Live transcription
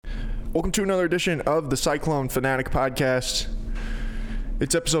Welcome to another edition of the Cyclone Fanatic Podcast.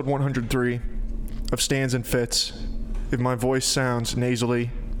 It's episode 103 of Stands and Fits. If my voice sounds nasally,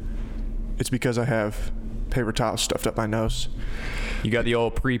 it's because I have paper towels stuffed up my nose. You got the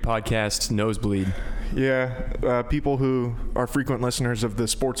old pre-podcast nosebleed. Yeah, people who are frequent listeners of the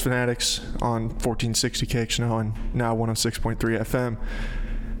Sports Fanatics on 1460 KXNO and now 106.3 FM.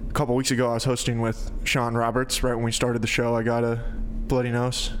 A couple weeks ago, I was hosting with Sean Roberts. Right when we started the show, I got a bloody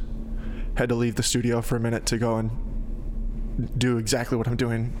nose. Had to leave the studio for a minute to go and do exactly what I'm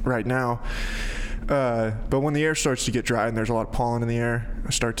doing right now. But when the air starts to get dry and there's a lot of pollen in the air,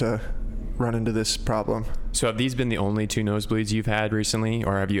 I start to run into this problem. So have these been the only two nosebleeds you've had recently,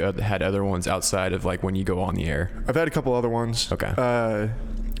 or have you had other ones outside of like when you go on the air? I've had a couple other ones. Okay.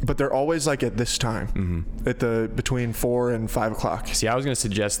 But they're always like at this time, at the between 4 and 5 o'clock. See, I was going to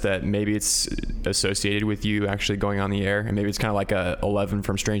suggest that maybe it's associated with you actually going on the air, and maybe it's kind of like a 11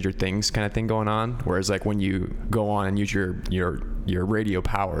 from Stranger Things kind of thing going on. Whereas like when you go on and use your radio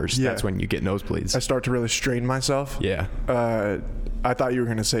powers, that's when you get nosebleeds. I start to really strain myself. Yeah. I thought you were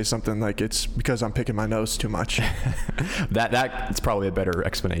going to say something like it's because I'm picking my nose too much. That's probably a better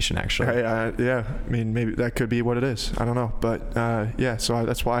explanation, actually. Yeah, I mean, maybe that could be what it is. I don't know. But yeah, so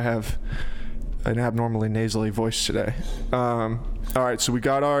that's why I have an abnormally nasally voice today. All right, so we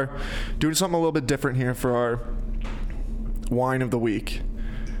got doing something a little bit different here for our wine of the week.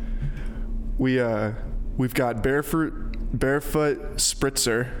 We've got Barefoot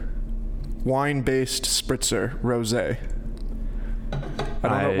Spritzer, wine-based spritzer, rosé. I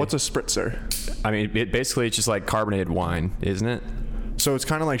don't know. What's a spritzer? I mean, it's just like carbonated wine, isn't it? So it's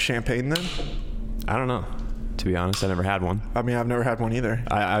kind of like champagne then? I don't know. To be honest, I never had one. I mean, I've never had one either.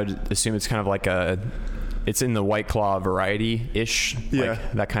 I would assume it's kind of like it's in the White Claw variety-ish,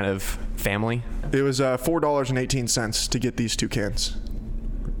 like that kind of family. It was $4.18 to get these two cans.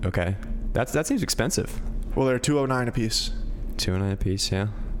 Okay. That seems expensive. Well, they're $2.09 a piece. $2.09 a piece, yeah.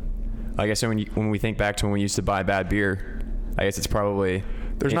 I guess when we think back to when we used to buy bad beer, I guess it's probably...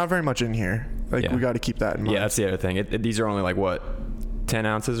 There's not very much in here. We got to keep that in mind. Yeah, that's the other thing. These are only like, what, 10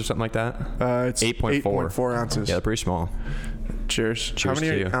 ounces or something like that? It's 8.4 ounces. Yeah, they're pretty small. Cheers. Cheers. How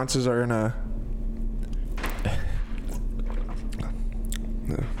many to you. ounces are in a...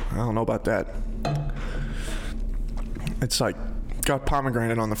 I don't know about that. It's like got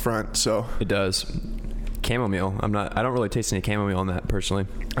pomegranate on the front, so... It does. Chamomile. I don't really taste any chamomile on that, personally.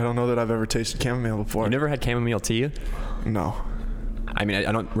 I don't know that I've ever tasted chamomile before. You've never had chamomile tea? No. I mean,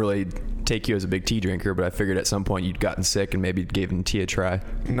 I don't really take you as a big tea drinker, but I figured at some point you'd gotten sick and maybe gave tea a try.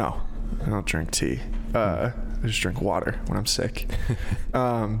 No, I don't drink tea. I just drink water when I'm sick.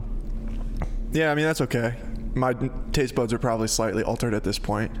 Yeah, I mean, that's okay. My taste buds are probably slightly altered at this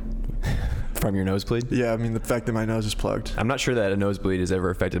point. From your nosebleed? Yeah, I mean, the fact that my nose is plugged. I'm not sure that a nosebleed has ever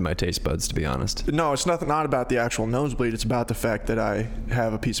affected my taste buds, to be honest. No, it's not about the actual nosebleed. It's about the fact that I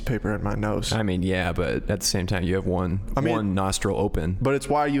have a piece of paper in my nose. I mean, yeah, but at the same time, you have one nostril open. But it's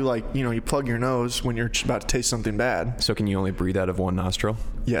why you you plug your nose when you're about to taste something bad. So can you only breathe out of one nostril?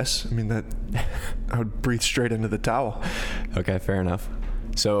 Yes. I mean, that I would breathe straight into the towel. Okay, fair enough.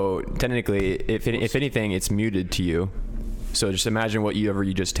 So technically, if anything, it's muted to you. So just imagine whatever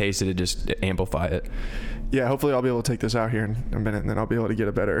you just tasted, it just amplify it. Yeah, hopefully I'll be able to take this out here in a minute, and then I'll be able to get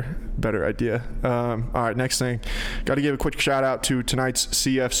a better idea. All right, next thing. Got to give a quick shout out to tonight's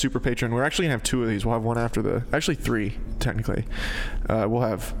CF Super Patron. We're actually going to have two of these. We'll have one after actually three, technically. We'll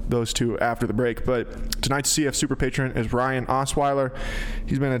have those two after the break. But tonight's CF Super Patron is Ryan Osweiler.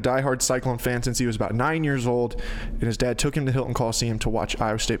 He's been a diehard Cyclone fan since he was about 9 years old, and his dad took him to Hilton Coliseum to watch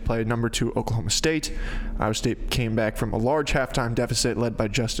Iowa State play number 2 Oklahoma State. Iowa State came back from a large halftime deficit led by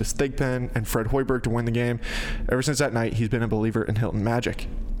Justice Thigpen and Fred Hoiberg to win the game. Ever since that night, he's been a believer in Hilton Magic.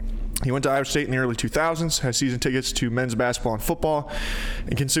 He went to Iowa State in the early 2000s, has season tickets to men's basketball and football,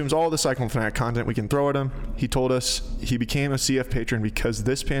 and consumes all the Cyclone Fanatic content we can throw at him. He told us he became a CF patron because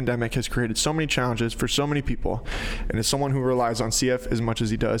this pandemic has created so many challenges for so many people, and as someone who relies on CF as much as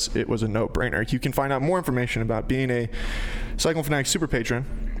he does, it was a no-brainer. You can find out more information about being a Cyclone Fanatic super patron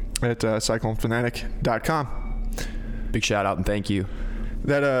at cyclonefanatic.com. Big shout out and thank you.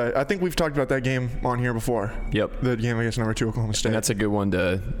 That I think we've talked about that game on here before. Yep. The game against number 2 Oklahoma State. And that's a good one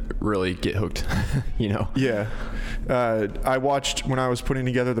to really get hooked, Yeah. I watched when I was putting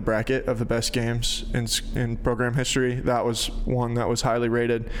together the bracket of the best games in program history. That was one that was highly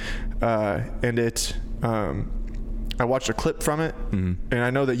rated. And I watched a clip from it, and I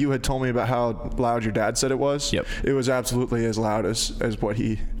know that you had told me about how loud your dad said it was. Yep. It was absolutely as loud as what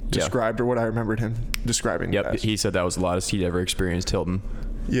he described or what I remembered him describing. Yep. He said that was the loudest he'd ever experienced Hilton.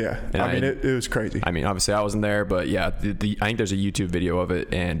 Yeah. And I mean, it was crazy. I mean, obviously I wasn't there, but yeah, I think there's a YouTube video of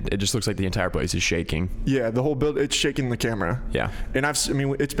it, and it just looks like the entire place is shaking. Yeah, the whole build, it's shaking the camera. Yeah. And I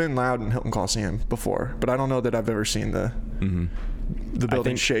mean, it's been loud in Hilton Coliseum before, but I don't know that I've ever seen the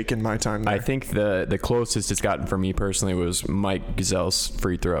building shake in my time there. I think the closest it's gotten for me personally was Mike Gazelle's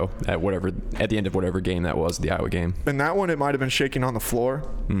free throw at the end of whatever game that was, the Iowa game. And that one, it might have been shaking on the floor,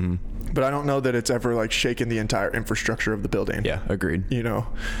 but I don't know that it's ever like shaken the entire infrastructure of the building. Yeah, agreed. You know,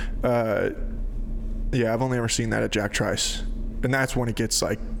 yeah, I've only ever seen that at Jack Trice, and that's when it gets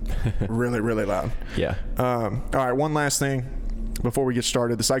like really, really loud. Yeah. All right, one last thing before we get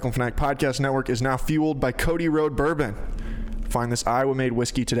started. The Cyclone Fanatic Podcast Network is now fueled by Cody Road Bourbon. Find this Iowa-made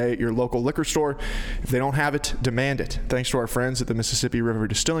whiskey today at your local liquor store. If they don't have it, demand it. Thanks to our friends at the Mississippi River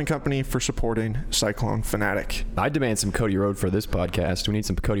Distilling Company for supporting Cyclone Fanatic. I demand some Cody Road for this podcast. We need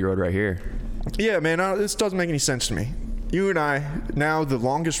some Cody Road right here. Yeah, man, this doesn't make any sense to me. You and I, now the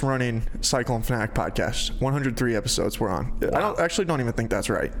longest-running Cyclone Fanatic podcast, 103 episodes we're on. Wow. I don't even think that's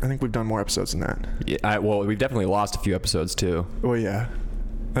right. I think we've done more episodes than that. Yeah, well, we've definitely lost a few episodes too. Well, yeah.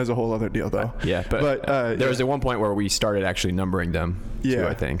 That's a whole other deal, though. Yeah, but there was at one point where we started actually numbering them, too,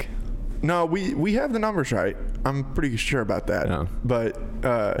 I think. No, we have the numbers right. I'm pretty sure about that. No. But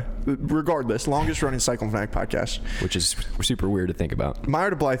regardless, longest running Cyclone Fanatic podcast. Which is super weird to think about. Meyer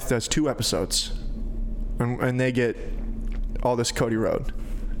to Blythe does 2 episodes, and they get all this Cody Road.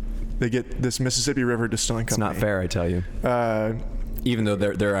 They get this Mississippi River Distilling Company. It's not fair, I tell you. Even though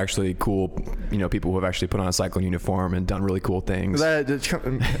they're actually cool, people who have actually put on a Cyclone uniform and done really cool things. Hey,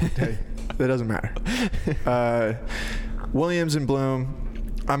 that doesn't matter. Williams and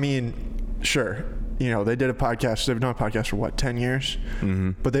Bloom, I mean, sure, they did a podcast. They've done a podcast for 10 years?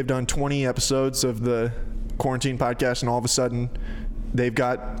 Mm-hmm. But they've done 20 episodes of the quarantine podcast, and all of a sudden they've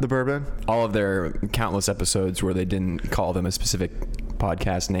got the bourbon. All of their countless episodes where they didn't call them a specific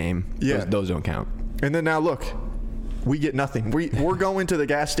podcast name, those don't count. And then now look, we get nothing. We're going to the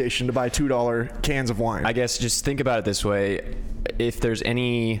gas station to buy $2 cans of wine. I guess just think about it this way. If there's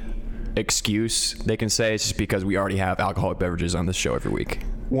any excuse they can say, it's just because we already have alcoholic beverages on this show every week.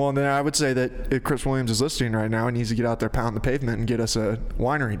 Well, then I would say that if Chris Williams is listening right now, he needs to get out there, pound the pavement, and get us a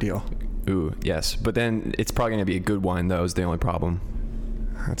winery deal. Ooh, yes. But then it's probably going to be a good wine, though, is the only problem.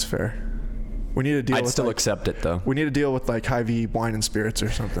 That's fair. We need to deal I'd with still accept it, though. We need to deal with Hy-Vee wine and spirits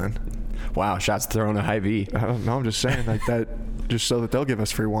or something. Wow, shots thrown at Hy-Vee. I don't know. I'm just saying that just so that they'll give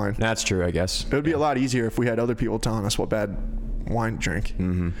us free wine. That's true, I guess. It would be a lot easier if we had other people telling us what bad wine to drink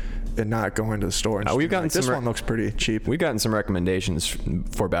and not go into the store. And we've gotten this one looks pretty cheap. We've gotten some recommendations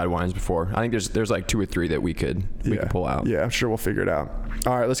for bad wines before. I think there's like 2 or 3 that we could pull out. Yeah, I'm sure we'll figure it out.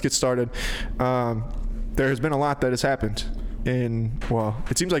 All right, let's get started. There has been a lot that has happened.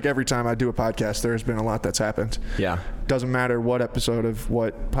 It seems like every time I do a podcast, there's been a lot that's happened. Yeah. Doesn't matter what episode of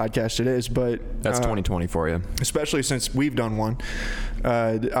what podcast it is, but that's 2020 for you. Especially since we've done one.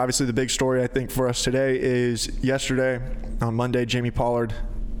 Obviously, the big story I think for us today is yesterday on Monday, Jamie Pollard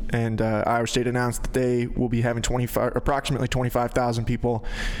and Iowa State announced that they will be having approximately 25,000 people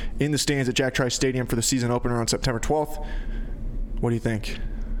in the stands at Jack Trice Stadium for the season opener on September 12th. What do you think?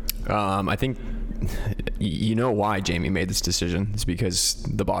 I think why Jamie made this decision. It's because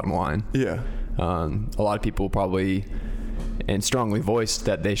the bottom line. Yeah. A lot of people probably and strongly voiced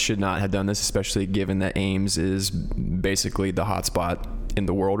that they should not have done this, especially given that Ames is basically the hot spot in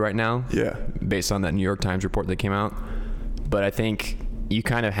the world right now. Yeah. Based on that New York Times report that came out. But I think you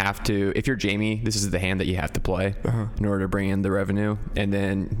kind of have to, if you're Jamie, this is the hand that you have to play in order to bring in the revenue. And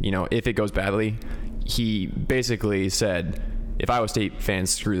then, if it goes badly, he basically said, if Iowa State fans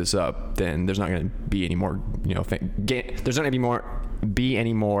screw this up, then there's not going to be any more, there's not going to be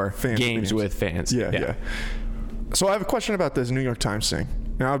any more games with fans. Yeah. So I have a question about this New York Times thing.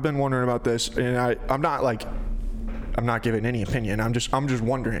 Now I've been wondering about this, and I'm not giving any opinion. I'm just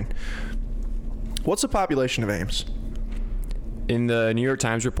wondering, what's the population of Ames? In the New York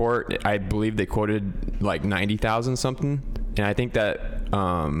Times report, I believe they quoted like 90,000 something, and I think that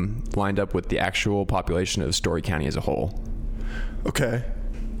lined up with the actual population of Story County as a whole. Okay.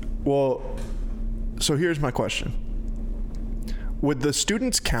 Well, so here's my question. Would the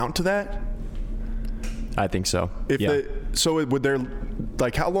students count to that? I think so. Would there,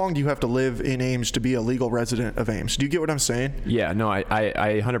 how long do you have to live in Ames to be a legal resident of Ames? Do you get what I'm saying? Yeah, no, I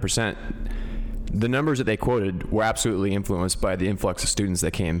 100%. The numbers that they quoted were absolutely influenced by the influx of students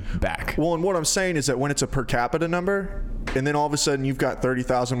that came back. Well, and what I'm saying is that when it's a per capita number, and then all of a sudden you've got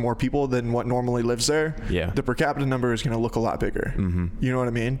 30,000 more people than what normally lives there, the per capita number is going to look a lot bigger. Mm-hmm. You know what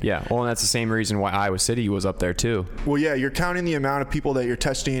I mean? Yeah. Well, and that's the same reason why Iowa City was up there too. Well, yeah, you're counting the amount of people that you're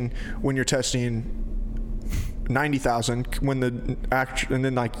testing when you're testing 90,000 when and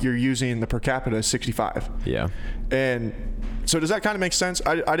then like you're using the per capita is 65. Yeah. And so does that kind of make sense?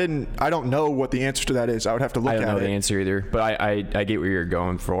 I don't know what the answer to that is. I would have to look at it. I don't know the answer either, but I get what you're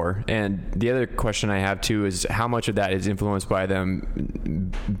going for. And the other question I have too is how much of that is influenced by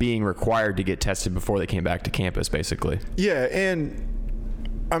them being required to get tested before they came back to campus, basically. Yeah, and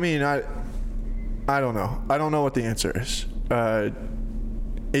I mean, I don't know. I don't know what the answer is.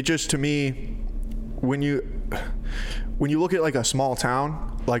 It just, to me, when you look at like a small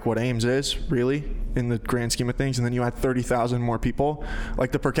town, like what Ames is, really, in the grand scheme of things, and then you add 30,000 more people,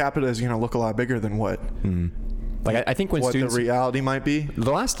 like the per capita is going to look a lot bigger than what. Like I think when what students, the reality might be.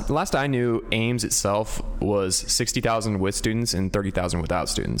 The last I knew, Ames itself was 60,000 with students and 30,000 without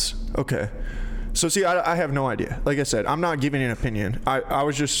students. Okay. So see, I have no idea. Like I said, I'm not giving an opinion. I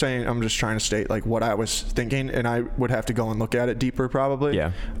was just saying, I'm just trying to state like what I was thinking, and I would have to go and look at it deeper probably.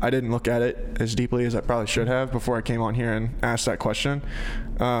 Yeah. I didn't look at it as deeply as I probably should have before I came on here and asked that question.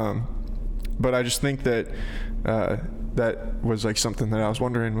 But I just think that that was like something that I was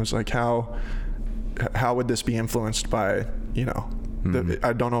wondering was like how would this be influenced by, you know,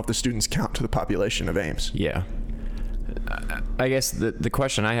 I don't know if the students count to the population of Ames. Yeah. I guess the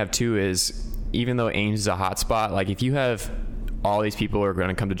question I have too is, even though Ames is a hot spot, like if you have all these people who are going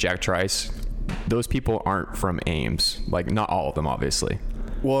to come to Jack Trice, those people aren't from Ames. Like not all of them, obviously.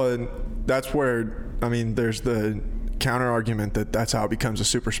 Well, and that's where, I mean, there's the counter argument that that's how it becomes a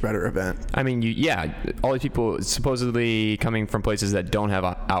super spreader event. I mean, all these people supposedly coming from places that don't have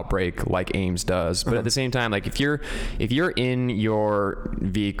an outbreak like Ames does. But at the same time, like if you're in your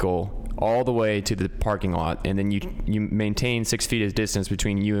vehicle all the way to the parking lot, and then you maintain 6 feet of distance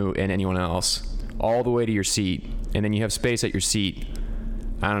between you and anyone else, all the way to your seat, and then you have space at your seat.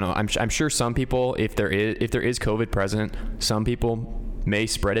 I don't know. I'm sure some people, if there is COVID present, some people may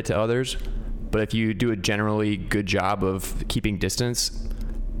spread it to others. But if you do a generally good job of keeping distance,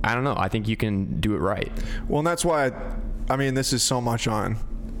 I don't know. I think you can do it right. Well, and that's why, I mean, this is so much on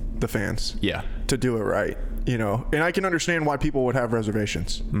the fans. Yeah. To do it right. You know, and I can understand why people would have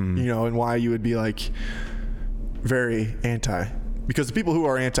reservations, you know, and why you would be like very anti, because the people who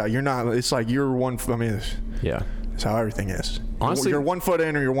are anti, you're not, it's like you're one, I mean, yeah, it's how everything is. Honestly, you're 1 foot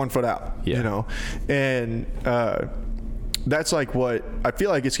in or you're 1 foot out, you know, and that's like what I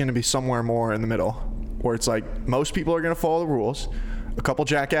feel like it's going to be somewhere more in the middle where it's like most people are going to follow the rules. A couple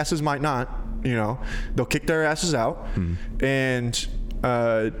jackasses might not, you know, they'll kick their asses out and,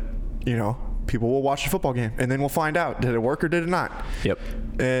 you know, people will watch the football game and then we'll find out, did it work or did it not? Yep.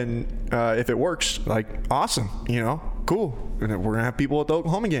 And if it works, like, awesome, you know, cool. And we're going to have people at the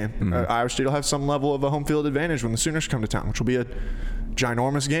Oklahoma game. Iowa State will have some level of a home field advantage when the Sooners come to town, which will be a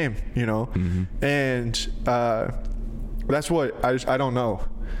ginormous game, you know. And that's what I don't know.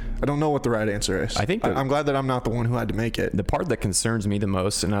 I don't know what the right answer is. I think I'm glad that I'm not the one who had to make it. The part that concerns me the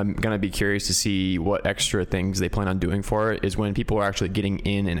most, and I'm going to be curious to see what extra things they plan on doing for it, is when people are actually getting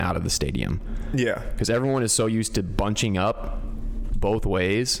in and out of the stadium. Yeah. Because everyone is so used to bunching up both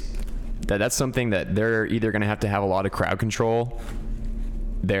ways that's something that they're either going to have a lot of crowd control.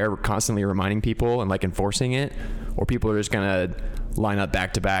 They're constantly reminding people and like enforcing it, or people are just going to line up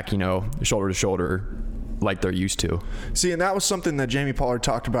back to back, you know, shoulder to shoulder, like they're used to. See, and that was something that Jamie Pollard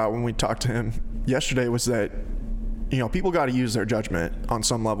talked about when we talked to him yesterday, was that, you know, people got to use their judgment on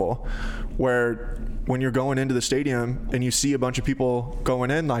some level, where when you're going into the stadium and you see a bunch of people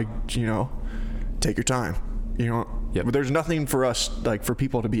going in, like, you know, take your time, you know. Yep. There's nothing for us, like, for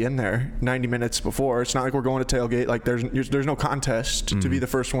people to be in there 90 minutes before. It's not like we're going to tailgate. Like, there's no contest to be the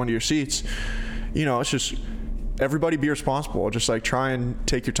first one to your seats. You know, it's just everybody be responsible. Just like try and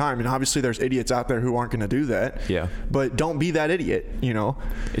take your time. And obviously there's idiots out there who aren't going to do that. Yeah. But don't be that idiot, you know.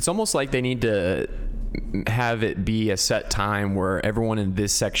 It's almost like they need to have it be a set time where everyone in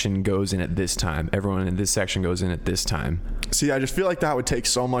this section goes in at this time. Everyone in this section goes in at this time. See, I just feel like that would take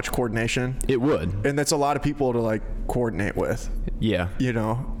so much coordination. It would. And that's a lot of people to like coordinate with. Yeah. You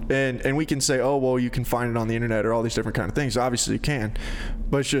know, and we can say, oh, well, you can find it on the internet or all these different kind of things. Obviously you can,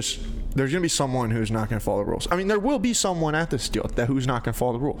 but it's just, there's going to be someone who's not going to follow the rules. I mean, there will be someone at this deal that who's not going to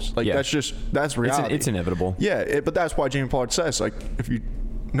follow the rules. Like, that's reality. It's inevitable. Yeah. But that's why Jamie Pollard says, like, if you,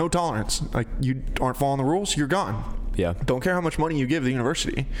 no tolerance, like, you aren't following the rules, you're gone. Yeah. Don't care how much money you give the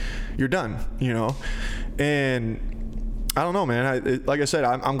university, you're done, you know? And I don't know, man. Like I said,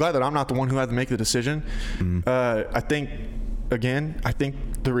 I'm glad that I'm not the one who had to make the decision. I think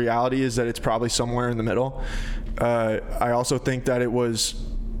the reality is that it's probably somewhere in the middle. I also think that it was,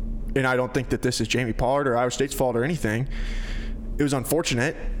 and I don't think that this is Jamie Pollard or Iowa State's fault or anything. It was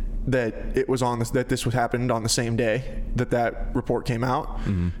unfortunate that it was that this happened on the same day that report came out.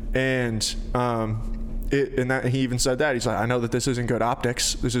 And And that he even said that. He's like, I know that this isn't good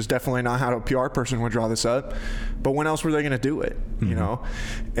optics. This is definitely not how a PR person would draw this up. But when else were they going to do it? Mm-hmm. You know?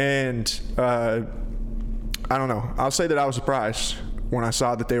 And I don't know. I'll say that I was surprised when I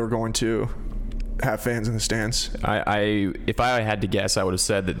saw that they were going to have fans in the stands. If I had to guess, I would have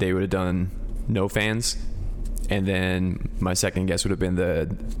said that they would have done no fans. And then my second guess would have been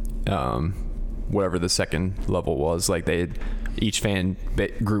the whatever the second level was. Like each fan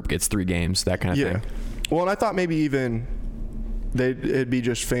group gets 3 games, that kind of thing. Well, and I thought maybe even it'd be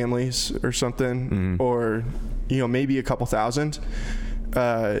just families or something, or maybe a couple thousand.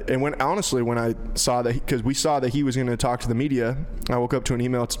 And when I saw that, because we saw that he was going to talk to the media, I woke up to an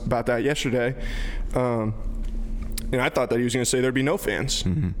email about that yesterday. And I thought that he was going to say there'd be no fans.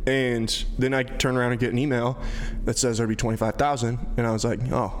 Mm-hmm. And then I turn around and get an email that says there'd be 25,000. And I was like,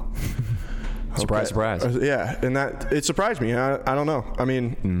 oh. Surprise, surprise. Yeah, and it surprised me. I don't know. I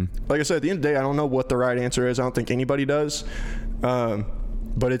mean, like I said, at the end of the day, I don't know what the right answer is. I don't think anybody does.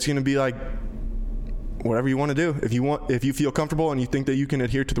 But it's going to be like whatever you want to do. If you feel comfortable and you think that you can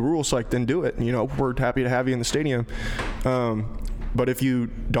adhere to the rules, like, then do it. We're happy to have you in the stadium. But if you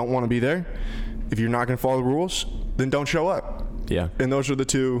don't want to be there, if you're not going to follow the rules, then don't show up. Yeah. And those are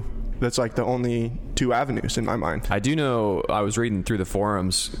that's like the only 2 avenues in my mind. I do know, I was reading through the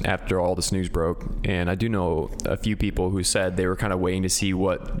forums after all this news broke, and I do know a few people who said they were kind of waiting to see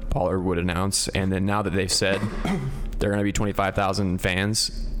what Pollard would announce. And then now that they've said they're going to be 25,000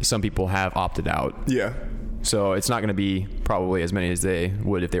 fans, some people have opted out. Yeah. So it's not going to be probably as many as they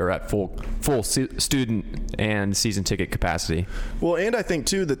would if they were at full student and season ticket capacity. Well, and I think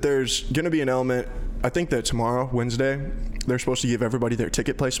too that there's going to be an element. I think that tomorrow, Wednesday, they're supposed to give everybody their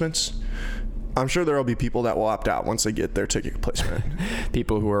ticket placements. I'm sure there will be people that will opt out once they get their ticket placement.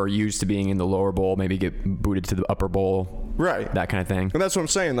 People who are used to being in the lower bowl maybe get booted to the upper bowl. Right. That kind of thing. And that's what I'm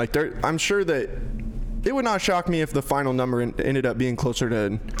saying. Like, I'm sure that it would not shock me if the final number ended up being closer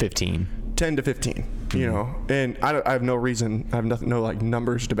to 15. 10 to 15, and I have no reason, I have no like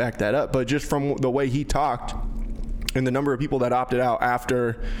numbers to back that up, but just from the way he talked and the number of people that opted out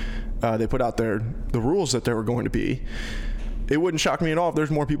after they put out the rules that there were going to be, it wouldn't shock me at all if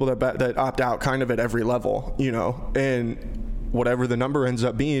there's more people that opt out kind of at every level, and whatever the number ends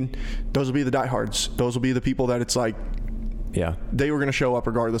up being, those will be the diehards. Those will be the people that it's like, yeah, they were going to show up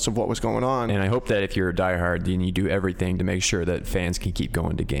regardless of what was going on. And I hope that if you're a diehard, then you do everything to make sure that fans can keep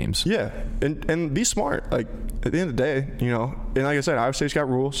going to games. Yeah, and be smart. Like, at the end of the day, and like I said, Iowa State's got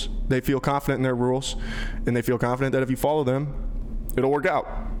rules. They feel confident in their rules, and they feel confident that if you follow them, it'll work out.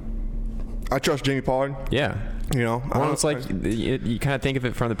 I trust Jamie Pollard. Yeah. It's like you kind of think of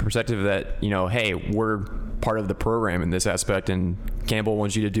it from the perspective that, hey, we're part of the program in this aspect, and Campbell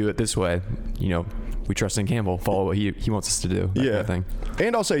wants you to do it this way. We trust in Campbell, follow what he wants us to do. That kind of thing.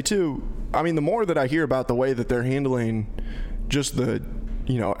 And I'll say too, I mean, the more that I hear about the way that they're handling just the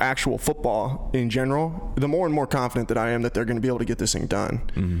actual football in general, the more and more confident that I am that they're going to be able to get this thing done.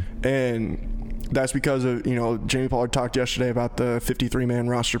 Mm-hmm. And that's because of Jamie Pollard talked yesterday about the 53-man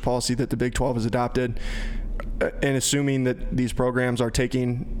roster policy that the Big 12 has adopted, and assuming that these programs are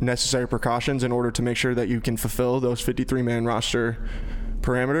taking necessary precautions in order to make sure that you can fulfill those 53-man roster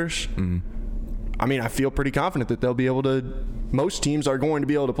parameters. Mm-hmm. I mean, I feel pretty confident that most teams are going to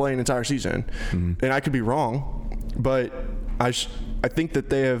be able to play an entire season. Mm-hmm. And I could be wrong, but I think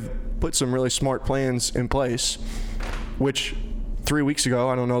that they have put some really smart plans in place, which 3 weeks ago,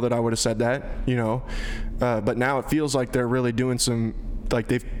 I don't know that I would have said that, but now it feels like they're really doing some,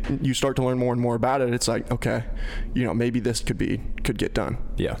 like you start to learn more and more about it. It's like, okay, maybe this could get done.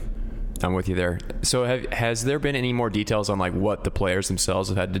 Yeah. I'm with you there. So has there been any more details on like what the players themselves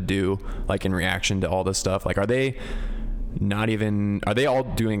have had to do, like in reaction to all this stuff? Like, are they all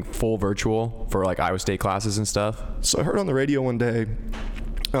doing full virtual for like Iowa State classes and stuff? So I heard on the radio one day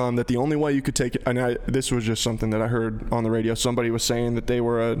that the only way you could take it, and this was just something that I heard on the radio. Somebody was saying that they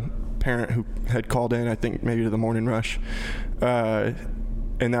were a parent who had called in, I think maybe to the Morning Rush.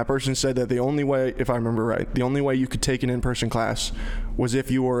 And that person said that the only way, if I remember right, the only way you could take an in-person class was if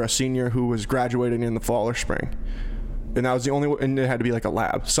you were a senior who was graduating in the fall or spring. And that was the only way, and it had to be like a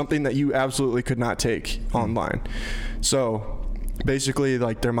lab, something that you absolutely could not take online. So basically,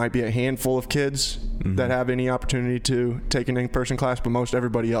 like, there might be a handful of kids that have any opportunity to take an in-person class, but most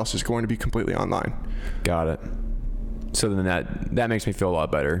everybody else is going to be completely online. Got it. So then that makes me feel a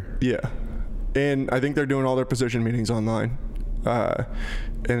lot better. Yeah. And I think they're doing all their position meetings online.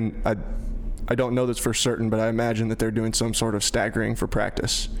 And I don't know this for certain, but I imagine that they're doing some sort of staggering for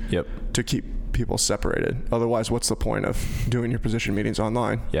practice. Yep. To keep people separated. Otherwise, what's the point of doing your position meetings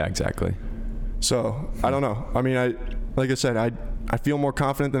online? Yeah, exactly. So I don't know. I mean, like I said, I feel more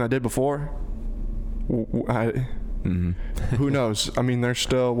confident than I did before. Who knows? I mean, there's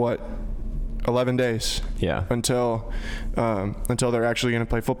still 11 days until they're actually going to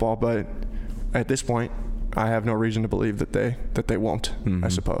play football, but at this point I have no reason to believe that they won't. I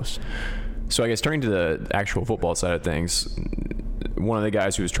suppose. So I guess turning to the actual football side of things, one of the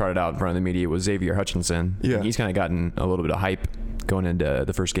guys who was trotted out in front of the media was Xavier Hutchinson. Yeah. He's kind of gotten a little bit of hype going into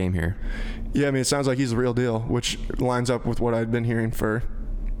the first game here. Yeah, I mean, it sounds like he's the real deal, which lines up with what I'd been hearing for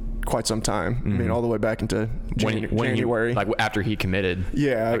quite some time. I mean, all the way back into January. Like after he committed.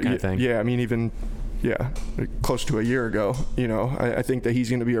 Yeah. That kind of thing. Yeah, I mean, even close to a year ago. You know, I think that he's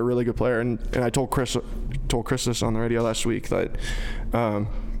going to be a really good player. And I told Chris this on the radio last week that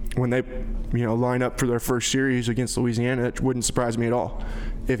when they, line up for their first series against Louisiana, it wouldn't surprise me at all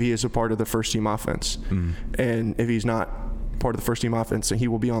if he is a part of the first team offense. And if he's not part of the first team offense, then he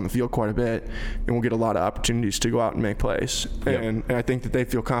will be on the field quite a bit and will get a lot of opportunities to go out and make plays. Yep. And I think that they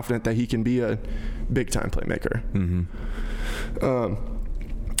feel confident that he can be a big time playmaker. All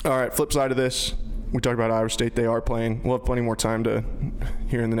right, flip side of this, we talked about Iowa State. They are playing. We'll have plenty more time to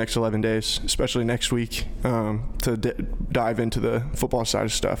here in the next 11 days, especially next week, to dive into the football side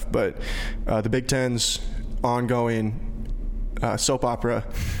of stuff. But the Big Ten's ongoing soap opera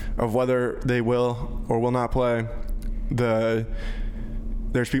of whether they will or will not play.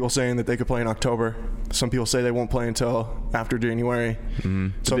 There's people saying that they could play in October. Some people say they won't play until after January.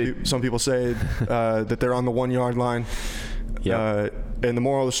 Some people say that they're on the 1 yard line. Yep. And the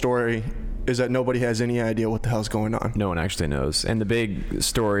moral of the story is that nobody has any idea what the hell's going on. No one actually knows. And the big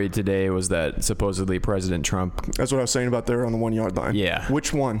story today was that supposedly President Trump... That's what I was saying about they're on the 1 yard line. Yeah.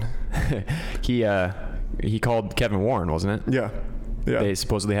 Which one? He called Kevin Warren, wasn't it? Yeah. They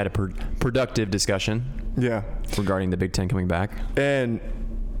supposedly had a productive discussion. Yeah. Regarding the Big Ten coming back. And,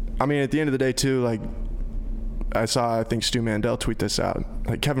 I mean, at the end of the day, too, like, I think Stu Mandel tweet this out.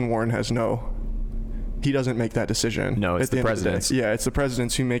 Like, Kevin Warren he doesn't make that decision. No, it's the presidents. Yeah, it's the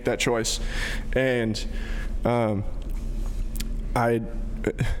presidents who make that choice. And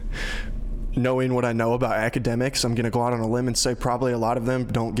knowing what I know about academics, I'm going to go out on a limb and say probably a lot of them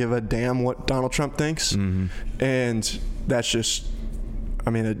don't give a damn what Donald Trump thinks. And that's just,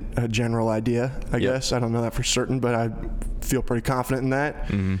 I mean, a general idea, I guess. I don't know that for certain, but I feel pretty confident in that.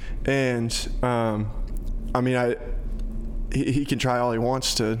 And, I mean, he can try all he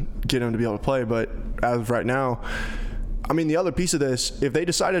wants to get him to be able to play, but as of right now, I mean, the other piece of this, if they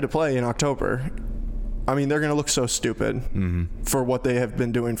decided to play in October, I mean, they're going to look so stupid for what they have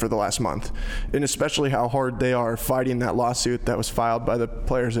been doing for the last month, and especially how hard they are fighting that lawsuit that was filed by the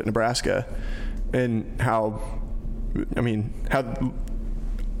players at Nebraska, and how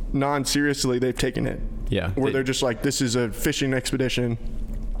non-seriously they've taken it. Yeah. Where they're just like, this is a fishing expedition.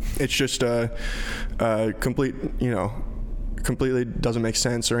 It's just a complete, completely doesn't make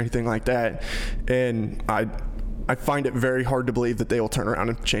sense or anything like that. And I find it very hard to believe that they will turn around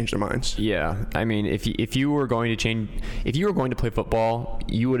and change their minds. Yeah, I mean, if you were going to play football,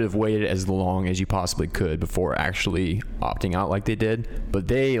 you would have waited as long as you possibly could before actually opting out like they did. But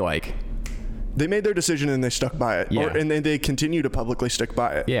they made their decision and they stuck by it. Yeah. And they continue to publicly stick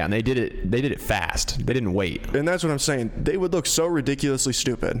by it. Yeah, and they did it fast. They didn't wait. And that's what I'm saying. They would look so ridiculously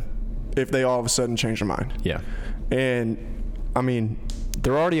stupid if they all of a sudden changed their mind. Yeah. And I mean,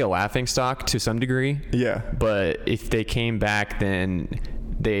 they're already a laughingstock to some degree. Yeah. But if they came back, then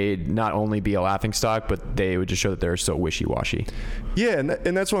they'd not only be a laughingstock, but they would just show that they're so wishy-washy. Yeah,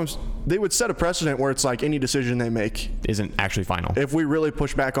 and that's what they would set a precedent where it's like any decision they make isn't actually final. If we really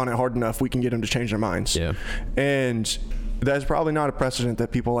push back on it hard enough, we can get them to change their minds. Yeah. And that's probably not a precedent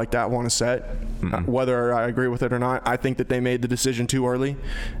that people like that want to set, whether I agree with it or not. I think that they made the decision too early.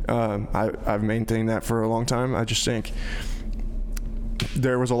 I've maintained that for a long time. I just think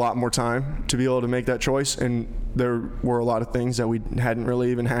there was a lot more time to be able to make that choice, and there were a lot of things that we hadn't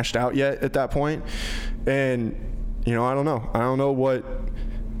really even hashed out yet at that point. And I don't know what,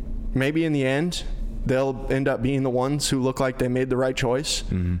 maybe in the end they'll end up being the ones who look like they made the right choice.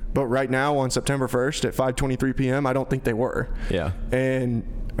 But right now on September 1st at 5:23 p.m., I don't think they were. Yeah. And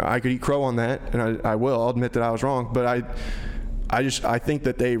I could eat crow on that, and I will. I'll admit that I was wrong, but I think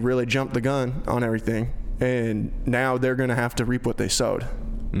that they really jumped the gun on everything. And now they're going to have to reap what they sowed.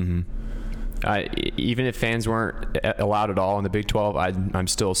 Even if fans weren't allowed at all in the Big 12, I'm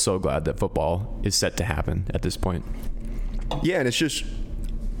still so glad that football is set to happen at this point. Yeah, and it's just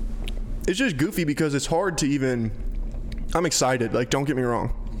goofy because it's hard to even. I'm excited. Like, don't get me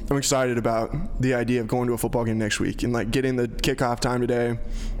wrong. I'm excited about the idea of going to a football game next week and like getting the kickoff time today,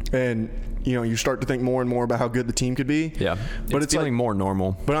 and you start to think more and more about how good the team could be. Yeah, but it's feeling more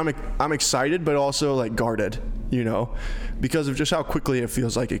normal. But I'm excited, but also like guarded. you know, because of just how quickly it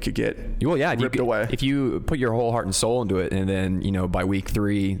feels like it could get ripped away. If you put your whole heart and soul into it, and then, you know, by week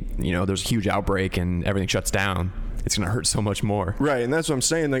 3, you know, there's a huge outbreak and everything shuts down, it's going to hurt so much more. Right, and that's what I'm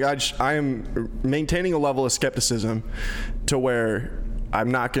saying. Like, I am maintaining a level of skepticism to where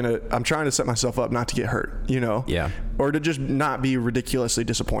I'm trying to set myself up not to get hurt, you know? Yeah. Or to just not be ridiculously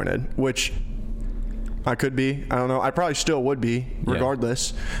disappointed, which I could be. I don't know. I probably still would be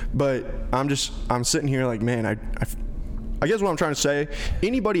regardless. Yeah. But I'm sitting here like, man, I guess what I'm trying to say,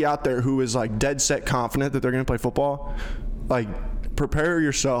 anybody out there who is like dead set confident that they're going to play football, like, prepare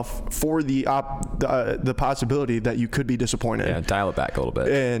yourself for the possibility that you could be disappointed. Yeah, dial it back a little bit.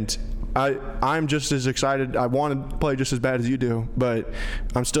 And I'm just as excited. I want to play just as bad as you do, but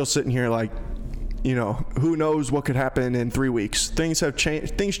I'm still sitting here like, you know, who knows what could happen in 3 weeks. Things have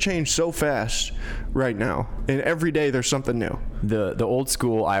changed. Things change so fast right now, and every day there's something new. The old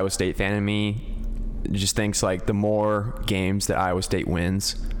school Iowa State fan in me just thinks like the more games that Iowa State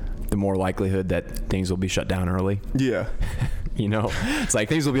wins, the more likelihood that things will be shut down early. Yeah. You know, it's like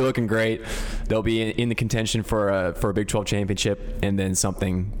things will be looking great. They'll be in the contention for a Big 12 championship, and then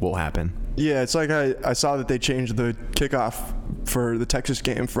something will happen. Yeah, it's like I saw that they changed the kickoff for the Texas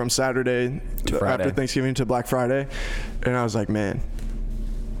game from Saturday after Thanksgiving to Black Friday, and I was like, man,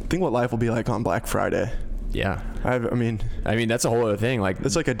 think what life will be like on Black Friday. Yeah. I mean, that's a whole other thing. Like,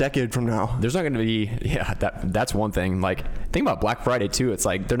 it's like a decade from now. There's not going to be, that's one thing. Like, think about Black Friday too. It's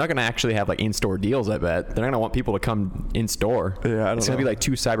like, they're not going to actually have like in-store deals, I bet. They're not going to want people to come in-store. Yeah, I don't know. It's going to be like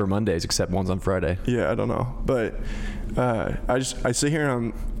 2 Cyber Mondays, except one's on Friday. Yeah, I don't know. But I sit here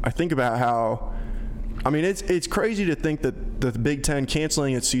and I think about how, I mean, it's crazy to think that the Big Ten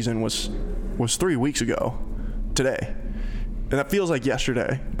canceling its season was 3 weeks ago today. And that feels like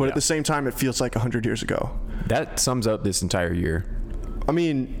yesterday, but at the same time, it feels like 100 years ago. That sums up this entire year. I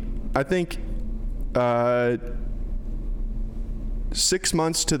mean, I think 6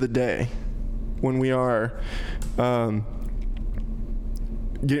 months to the day when we are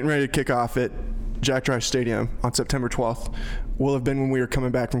getting ready to kick off at Jack Trice Stadium on September 12th will have been when we were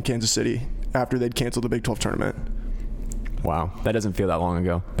coming back from Kansas City after they'd canceled the Big 12 tournament. Wow, that doesn't feel that long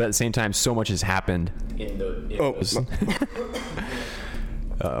ago. But at the same time, so much has happened.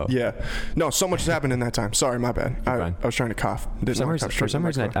 Yeah. No, so much has happened in that time. Sorry, my bad. I was trying to cough. For some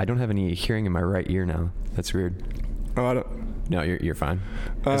reason, I don't have any hearing in my right ear now. That's weird. Oh, I don't. No, you're fine.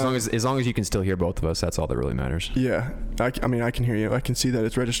 As long as you can still hear both of us, that's all that really matters. Yeah. I mean, I can hear you. I can see that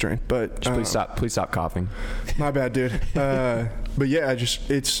it's registering. But please stop coughing. My bad, dude. But yeah,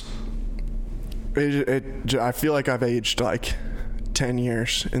 I feel like I've aged like 10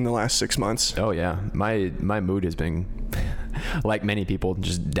 years in the last 6 months. Oh yeah, my mood has been like many people,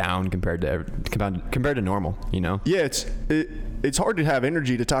 just down compared to normal. You know. Yeah, it's hard to have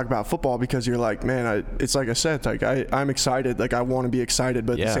energy to talk about football because you're like, man, it's like I said, like I'm excited, like I want to be excited,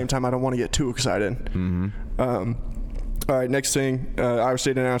 but at the same time, I don't want to get too excited. Mm-hmm. All right, next thing, Iowa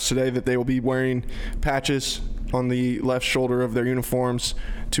State announced today that they will be wearing patches on the left shoulder of their uniforms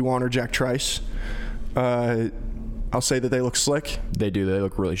to honor Jack Trice. I'll say that they look slick. They do. They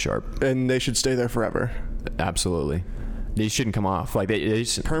look really sharp. And they should stay there forever. Absolutely. They shouldn't come off. Like they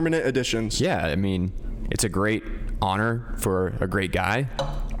permanent additions. Yeah, I mean, it's a great honor for a great guy.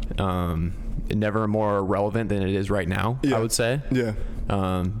 Never more relevant than it is right now, I would say. Yeah.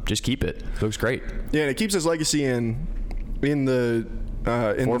 Just keep it. It looks great. Yeah, and it keeps his legacy in the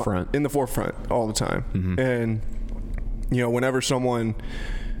forefront. In the forefront all the time. Mm-hmm. And you know, whenever someone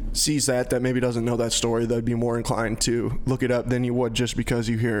sees that maybe doesn't know that story, they'd be more inclined to look it up than you would just because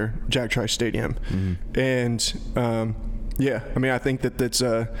you hear Jack Trice Stadium. Mm-hmm. And yeah, I mean, I think it's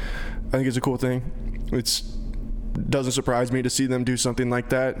a cool thing. Doesn't surprise me to see them do something like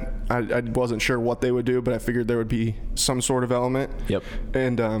that. I wasn't sure what they would do, but I figured there would be some sort of element. Yep.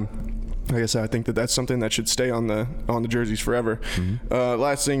 And like I said, I think that's something that should stay on the jerseys forever. Mm-hmm.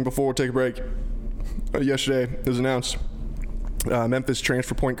 Last thing before we take a break, yesterday it was announced Memphis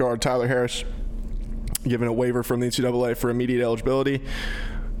transfer point guard Tyler Harris given a waiver from the NCAA for immediate eligibility.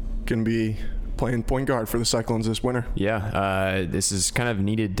 Going to be playing point guard for the Cyclones this winter. Yeah, this is kind of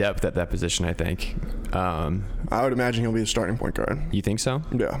needed depth at that position, I think. I would imagine he'll be a starting point guard. You think so?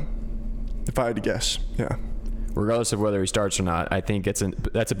 Yeah. If I had to guess, yeah. Regardless of whether he starts or not, I think that's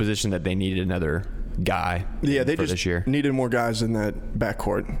a position that they needed another guy. Yeah, they just this year. Needed more guys in that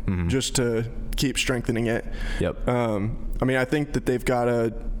backcourt just to keep strengthening it. Yep. I mean, I think that they got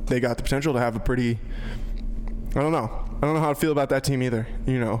the potential to have a pretty. I don't know how to feel about that team either.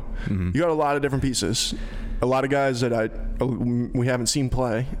 You know, you got a lot of different pieces, a lot of guys that we haven't seen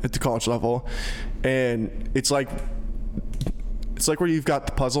play at the college level, and it's like where you've got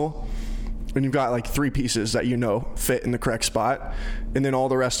the puzzle, and you've got like 3 pieces that fit in the correct spot, and then all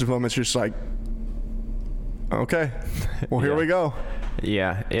the rest of them, it's just like, okay, well, here we go.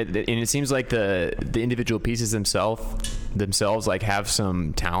 Yeah, and it seems like the individual pieces themselves like have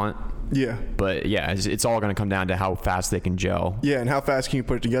some talent. Yeah. But yeah, it's all going to come down to how fast they can gel. Yeah, and how fast can you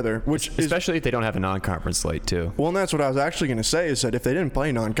put it together? Especially if they don't have a non-conference slate too. Well, and that's what I was actually going to say, is that if they didn't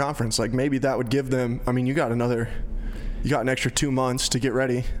play non-conference, like maybe that would give them, I mean, you got an extra 2 months to get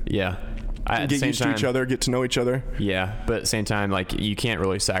ready. Yeah. Get used to each other, get to know each other. Yeah, but at the same time, like, you can't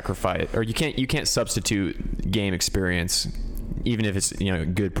really sacrifice, or you can't substitute game experience, even if it's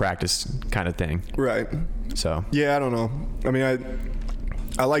good practice kind of thing. Right. So yeah, I don't know. I mean,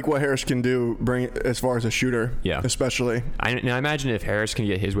 I like what Harris can do, bring as far as a shooter. Yeah. Especially. I imagine if Harris can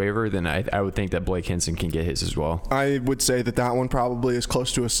get his waiver, then I would think that Blake Hinson can get his as well. I would say that one probably is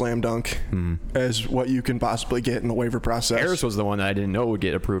close to a slam dunk as what you can possibly get in the waiver process. Harris was the one that I didn't know would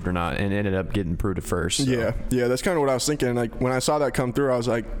get approved or not, and ended up getting approved at first. So. Yeah, that's kind of what I was thinking. Like, when I saw that come through, I was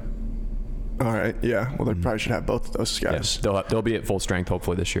like, all right, yeah, well, they probably should have both of those guys. Yeah, they'll be at full strength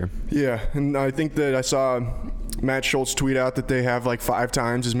hopefully this year. Yeah, and I think that I saw Matt Schultz tweet out that they have like 5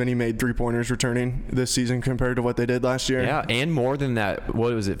 times as many made 3-pointers returning this season compared to what they did last year. Yeah, and more than that.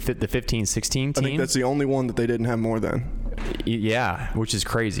 What was it, the 15-16 team? I think that's the only one that they didn't have more than. Yeah, which is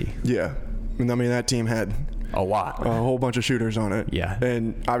crazy. Yeah, and I mean, that team had a whole bunch of shooters on it. Yeah.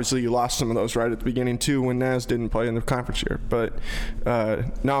 And obviously you lost some of those right at the beginning too when Naz didn't play in the conference year. But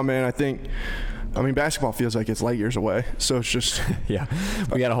no, man, I mean, basketball feels like it's light years away. So it's just... yeah.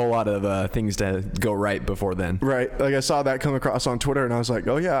 We got a whole lot of things to go right before then. Right. Like, I saw that come across on Twitter, and I was like,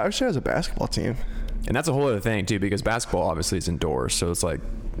 oh, yeah, I wish I was a basketball team. And that's a whole other thing, too, because basketball obviously is indoors. So it's like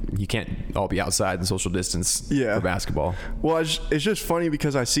you can't all be outside and social distance for basketball. Well, it's just funny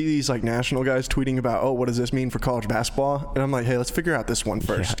because I see these like national guys tweeting about, oh, what does this mean for college basketball? And I'm like, hey, let's figure out this one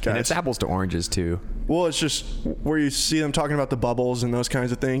first, guys. And it's apples to oranges, too. Well, it's just where you see them talking about the bubbles and those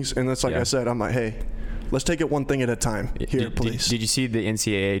kinds of things. And that's like I said, I'm like, hey, let's take it one thing at a time here, please. Did you see the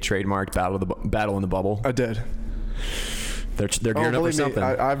NCAA trademarked battle in the bubble? I did. They're gearing up for something.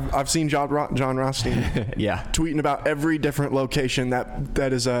 I've seen John Rothstein tweeting about every different location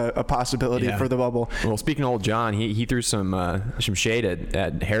that is a possibility for the bubble. Well, speaking of old John, he threw some shade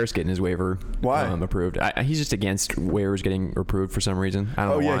at Harris getting his waiver approved. He's just against waivers getting approved for some reason. I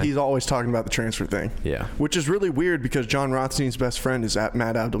don't know why. He's always talking about the transfer thing. Yeah. Which is really weird because John Rothstein's best friend is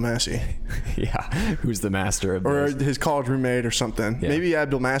Matt Abdelmassih. Yeah. Who's the master of Or his college roommate or something. Yeah. Maybe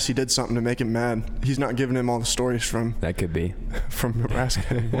Abdelmassih did something to make him mad. He's not giving him all the stories from... That could be. From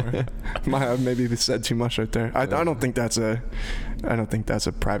Nebraska anymore. Might have maybe said too much right there. I don't think that's a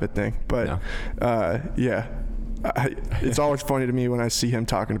private thing. But it's always funny to me when I see him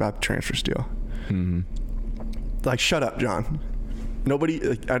talking about the transfer steal. Mm-hmm. Like, shut up, John.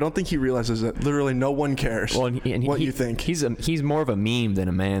 Nobody. I don't think he realizes that literally no one cares what you think. He's more of a meme than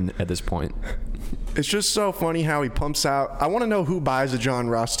a man at this point. It's just so funny how he pumps out. I want to know who buys a John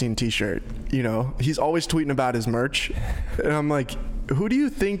Rothstein t-shirt. He's always tweeting about his merch. And I'm like, who do you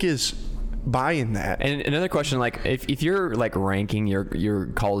think is buying that? And another question, like, if you're like ranking your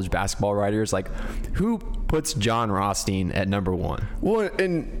college basketball writers, like, who puts John Rothstein at number 1? Well,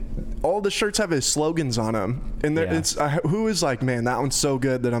 and all the shirts have his slogans on them, and it's who is like, man, that one's so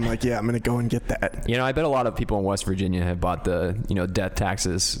good that I'm like, yeah, I'm gonna go and get that. I bet a lot of people in West Virginia have bought the death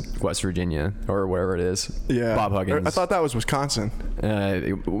taxes West Virginia or whatever it is. Yeah, Bob Huggins. I thought that was Wisconsin.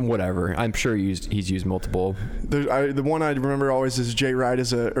 Whatever. I'm sure he's used multiple. The one I remember always is Jay Wright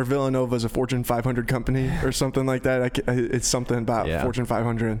or Villanova is a Fortune 500 company or something like that. It's something about Fortune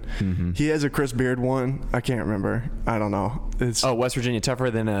 500. Mm-hmm. He has a Chris Beard one. I can't remember. I don't know. West Virginia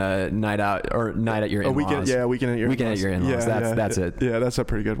tougher than a night out or night at your in-laws. Weekend at your in-laws. That's it. Yeah, that's a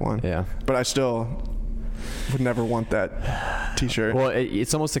pretty good one. Yeah. But I still would never want that t-shirt. Well,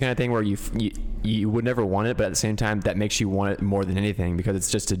 it's almost the kind of thing where you would never want it, but at the same time that makes you want it more than anything because it's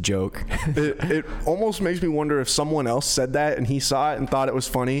just a joke. it almost makes me wonder if someone else said that and he saw it and thought it was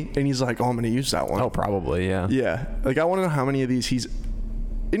funny and he's like, oh, I'm going to use that one. Oh, probably, yeah. Yeah. Like, I want to know how many of these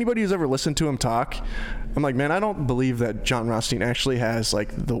anybody who's ever listened to him talk, I'm like, man, I don't believe that John Rothstein actually has like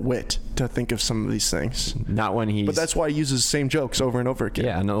the wit to think of some of these things. Not when he's... But that's why he uses the same jokes over and over again.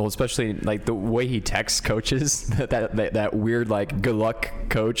 Yeah, no, especially like the way he texts coaches, that weird like good luck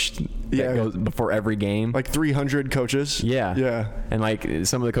coach that goes before every game. Like 300 coaches. Yeah. Yeah. And like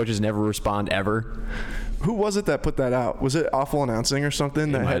some of the coaches never respond ever. Who was it that put that out? Was it Awful Announcing or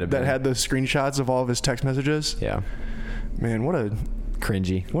something that had the screenshots of all of his text messages? Yeah. Man, what a...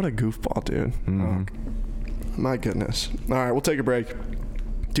 Cringy. What a goofball, dude. Mm-hmm. Oh, my goodness. All right, we'll take a break.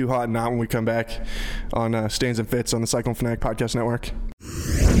 Too Hot and Not when we come back on Stains and Fits on the Cyclone Fanatic Podcast Network.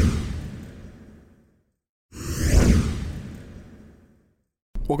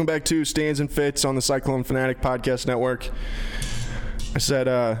 Welcome back to Stands and Fits on the Cyclone Fanatic Podcast Network. I said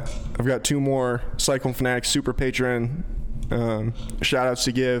I've got 2 more Cyclone Fanatic Super Patron shout-outs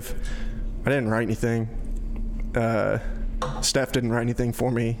to give. I didn't write anything. Steph didn't write anything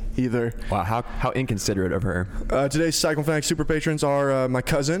for me either. Wow, how inconsiderate of her. Today's Cyclone Fanatic Super Patrons are my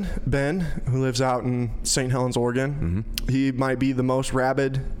cousin, Ben, who lives out in St. Helens, Oregon. Mm-hmm. He might be the most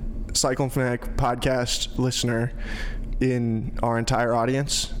rabid Cyclone Fanatic podcast listener in our entire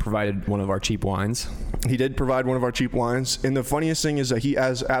audience. Provided one of our cheap wines. He did provide one of our cheap wines. And the funniest thing is that he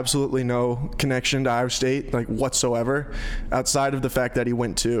has absolutely no connection to Iowa State, like whatsoever, outside of the fact that he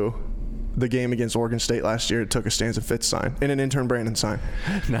went to the game against Oregon State last year. It took a Stands and Fits sign and an intern Brandon sign.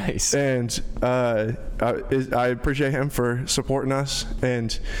 Nice. And I appreciate him for supporting us.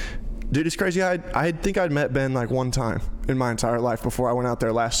 And dude, it's crazy. I think I'd met Ben like one time in my entire life before I went out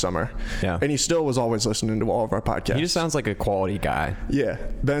there last summer. Yeah. And he still was always listening to all of our podcasts. He just sounds like a quality guy. Yeah.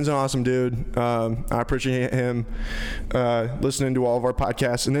 Ben's an awesome dude. I appreciate him listening to all of our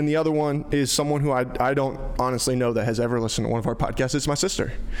podcasts. And then the other one is someone who I don't honestly know that has ever listened to one of our podcasts. It's my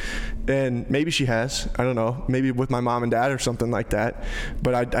sister. And maybe she has. I don't know. Maybe with my mom and dad or something like that.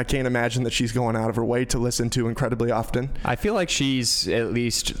 But I can't imagine that she's going out of her way to listen to incredibly often. I feel like she's at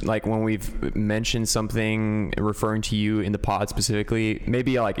least, like, when we've mentioned something referring to you in the pod specifically,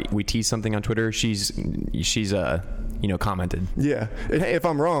 maybe like we tease something on Twitter, she's commented. Yeah. And hey, if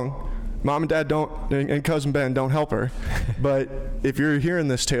I'm wrong, Mom and Dad don't, and Cousin Ben don't help her. But if you're hearing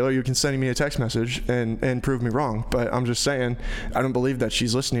this, Taylor, you can send me a text message and prove me wrong. But I'm just saying, I don't believe that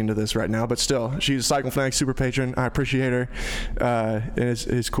she's listening to this right now. But still, she's a Cyclone Fanatic Super Patron. I appreciate her. And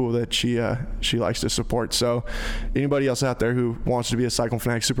it's cool that she likes to support. So anybody else out there who wants to be a Cyclone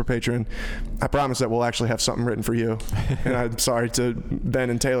Fanatic Super Patron, I promise that we'll actually have something written for you. And I'm sorry to Ben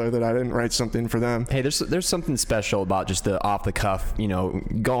and Taylor that I didn't write something for them. Hey, there's something special about just the off the cuff,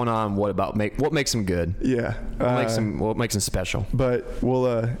 going on. What makes them good? Yeah. What makes them special? But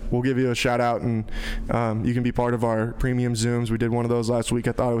we'll give you a shout out, and you can be part of our premium Zooms. We did one of those last week.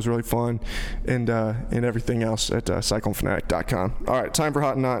 I thought it was really fun, and everything else at cyclonefanatic.com. All right, time for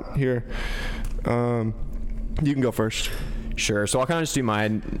Hot and Not here. You can go first. Sure. So I'll kind of just do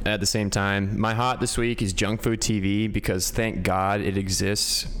mine at the same time. My hot this week is junk food TV, because thank God it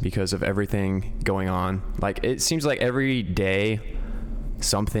exists because of everything going on. Like, it seems like every day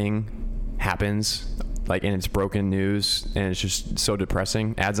something happens, like, and it's broken news, and it's just so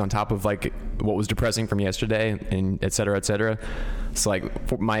depressing. Adds on top of like what was depressing from yesterday, and et cetera, et cetera. It's like,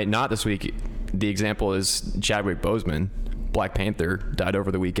 for my not this week, the example is Chadwick Boseman. Black Panther died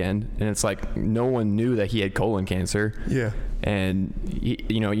over the weekend, and it's like no one knew that he had colon cancer. Yeah. And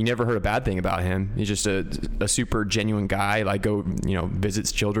you never heard a bad thing about him. He's just a super genuine guy, like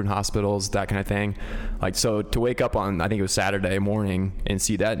visits children's hospitals, that kind of thing. Like, so to wake up on, I think it was Saturday morning, and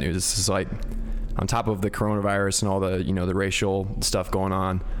see that news, it's just like, on top of the coronavirus and all the, the racial stuff going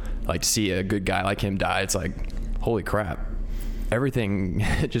on, like, to see a good guy like him die, it's like, holy crap. Everything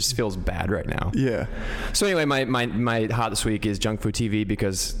just feels bad right now. Yeah. So anyway, my hot this week is junk food TV,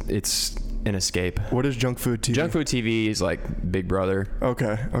 because it's an escape. What is junk food TV? Junk food TV is like Big Brother.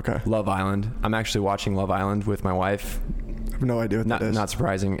 Okay. Love Island. I'm actually watching Love Island with my wife. I have no idea what that is. Not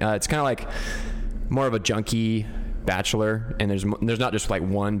surprising. It's kind of like more of a junky Bachelor, and there's not just like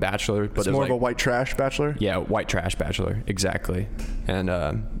one Bachelor, but it's more of a white trash Bachelor. Yeah, white trash Bachelor, exactly.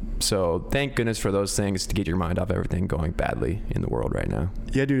 And so thank goodness for those things to get your mind off everything going badly in the world right now.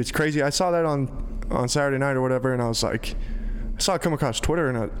 Yeah, dude, it's crazy. I saw that on Saturday night or whatever, and I was like, I saw it come across Twitter,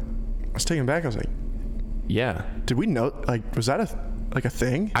 and I was taken back. I was like, yeah, did we know? Like, was that a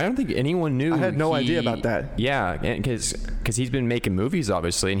thing? I don't think anyone knew. I had no idea about that. Yeah, because he's been making movies,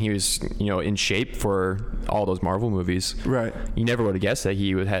 obviously, and he was in shape for all those Marvel movies. Right. You never would have guessed that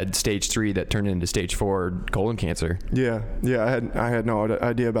he had stage 3 that turned into stage 4 colon cancer. Yeah. I had no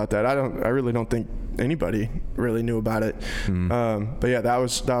idea about that. I really don't think anybody really knew about it. But yeah, that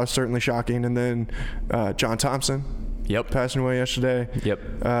was certainly shocking. And then John Thompson. Yep. Passing away yesterday. Yep.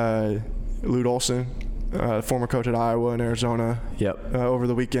 Lute Olson. Former coach at Iowa and Arizona. Yep. Over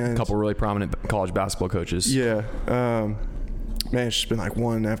the weekend. A couple really prominent college basketball coaches. Yeah. Man, it's just been like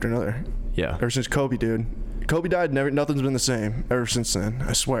one after another. Yeah. Ever since Kobe, dude. Kobe died, nothing's been the same ever since then,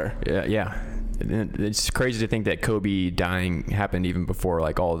 I swear. Yeah. It's crazy to think that Kobe dying happened even before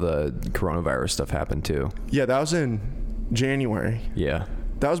like all the coronavirus stuff happened too. Yeah, that was in January. Yeah.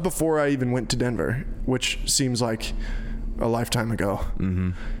 That was before I even went to Denver, which seems like a lifetime ago.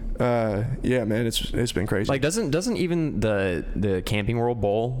 Mm-hmm. Yeah, man, it's been crazy. Like, doesn't even the Camping World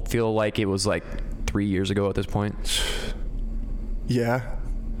Bowl feel like it was like 3 years ago at this point? Yeah.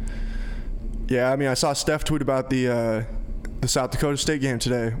 I mean, I saw Steph tweet about the the South Dakota State game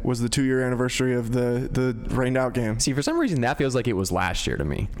today was the 2-year anniversary of the rained out game. See, for some reason that feels like it was last year to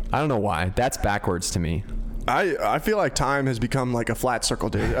me. I don't know why. That's backwards to me. I feel like time has become like a flat circle,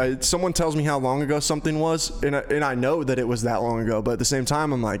 dude. Someone tells me how long ago something was, and I know that it was that long ago, but at the same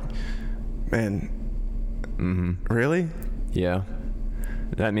time, I'm like, man, really? Yeah.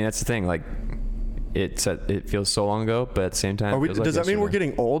 I mean, that's the thing. Like, it feels so long ago, but at the same time, does that mean we're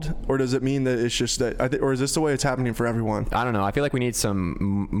getting old, or does it mean that it's just that, or is this the way it's happening for everyone? I don't know. I feel like we need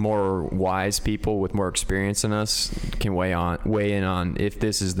some more wise people with more experience than us can weigh in on if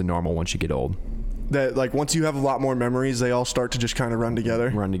this is the normal once you get old. That, like, once you have a lot more memories, they all start to just kind of run together.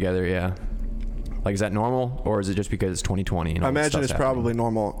 Yeah. Like, is that normal, or is it just because it's 2020? And I imagine it's probably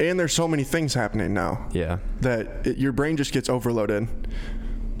normal. And there's so many things happening now. Yeah. That your brain just gets overloaded.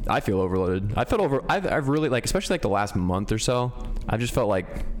 I feel overloaded. I've really, like, especially like the last month or so, I've just felt like,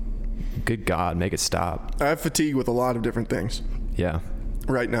 good God, make it stop. I have fatigue with a lot of different things. Yeah.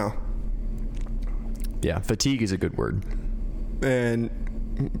 Right now. Yeah. Fatigue is a good word. And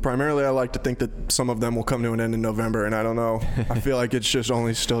primarily, I like to think that some of them will come to an end in November, and I don't know. I feel like it's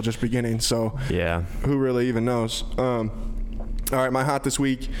still just beginning. So yeah, who really even knows? All right, my hot this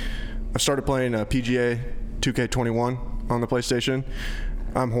week. I started playing PGA 2K21 on the PlayStation.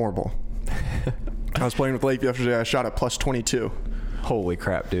 I'm horrible. I was playing with Leif yesterday. I shot at plus 22. Holy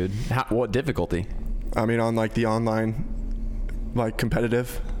crap, dude! What difficulty? I mean, on like the online, like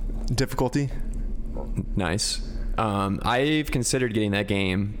competitive difficulty. Nice. I've considered getting that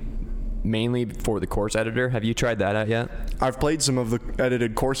game mainly for the course editor. Have you tried that out yet? I've played some of the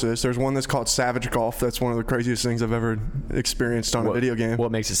edited courses. There's one that's called Savage Golf. That's one of the craziest things I've ever experienced on a video game.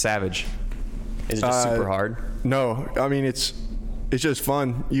 What makes it savage? Is it just super hard? No, I mean it's just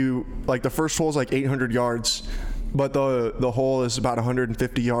fun. You like the first hole is like 800 yards, but the hole is about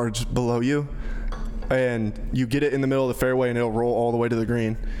 150 yards below you, and you get it in the middle of the fairway and it'll roll all the way to the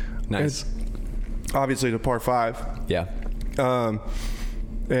green. Nice. Obviously, the par 5. Yeah.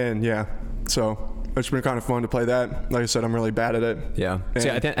 And yeah, so it's been kind of fun to play that. Like I said, I'm really bad at it. Yeah. See,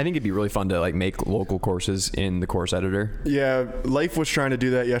 I think it'd be really fun to like make local courses in the course editor. Yeah, Leif was trying to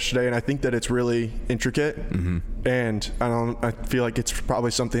do that yesterday, and I think that it's really intricate. Mm-hmm. And I feel like it's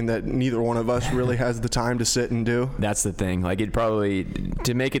probably something that neither one of us really has the time to sit and do. That's the thing. Like, it'd probably,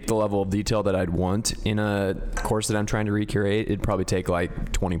 to make it the level of detail that I'd want in a course that I'm trying to recreate, it'd probably take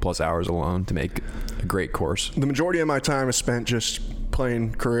like 20 plus hours alone to make a great course. The majority of my time is spent just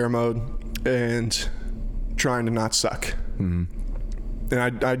playing career mode and trying to not suck. Mm-hmm.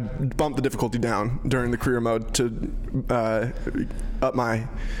 And I bumped the difficulty down during the career mode to up my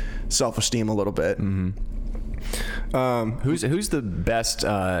self-esteem a little bit. Mm-hmm. Who's the best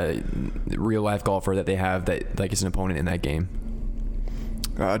real life golfer that they have that like is an opponent in that game?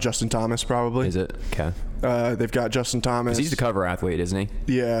 Justin Thomas, probably. Is it? Okay. They've got Justin Thomas. He's the cover athlete, isn't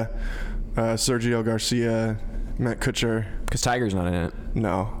he? Yeah. Sergio Garcia, Matt Kuchar. Because Tiger's not in it.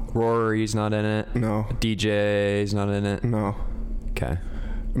 No. Rory's not in it. No. DJ's not in it. No. Okay.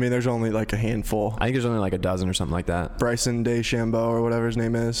 I mean, there's only like a handful. I think there's only like a dozen or something like that. Bryson DeChambeau or whatever his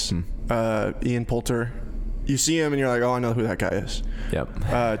name is. Ian Poulter. You see him and you're like, oh, I know who that guy is.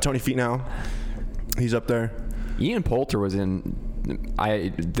 Yep. Tony Finau. He's up there. Ian Poulter was in...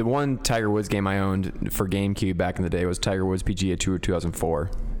 the one Tiger Woods game I owned for GameCube back in the day was Tiger Woods PGA Tour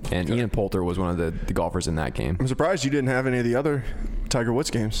 2004. And Ian Poulter was one of the golfers in that game. I'm surprised you didn't have any of the other Tiger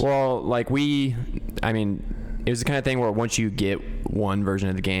Woods games. Well, like it was the kind of thing where once you get one version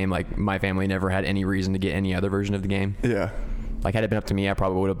of the game, like my family never had any reason to get any other version of the game. Yeah. Like had it been up to me, I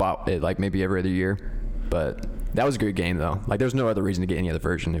probably would have bought it like maybe every other year. But that was a good game though. Like there's no other reason to get any other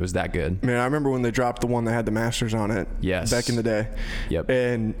version. It was that good. Man, I remember when they dropped the one that had the Masters on it. Yes. Back in the day. Yep.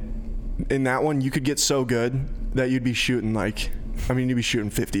 And in that one, you could get so good that you'd be shooting you'd be shooting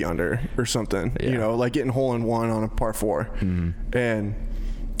 50 under or something. Yeah. You know, like getting hole in one on a par 4. Mm-hmm. And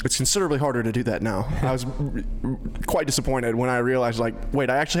it's considerably harder to do that now. I was quite disappointed when I realized, like,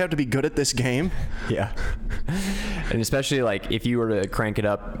 wait, I actually have to be good at this game? Yeah. And especially, like, if you were to crank it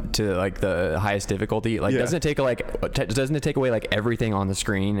up to, like, the highest difficulty, like, doesn't it take away, like, everything on the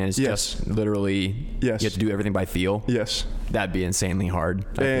screen and it's just literally you have to do everything by feel? Yes. That'd be insanely hard,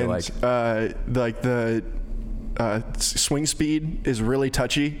 I feel like. The swing speed is really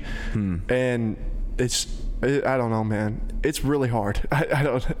touchy, and I don't know, man. It's really hard. I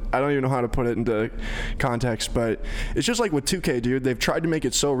don't even know how to put it into context, but it's just like with 2K, dude. They've tried to make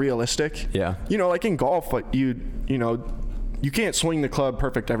it so realistic. Yeah. You know, like in golf, like you can't swing the club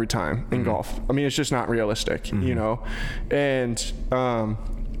perfect every time in golf. I mean, it's just not realistic, you know. And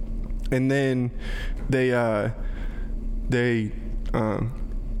then they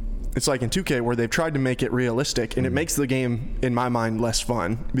it's like in 2K where they've tried to make it realistic, and it makes the game, in my mind, less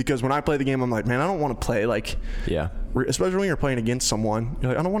fun. Because when I play the game, I'm like, man, I don't want to play like, especially when you're playing against someone,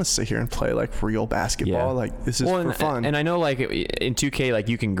 you're like, I don't want to sit here and play like real basketball. Yeah. Like, this is for fun. And I know like in 2K, like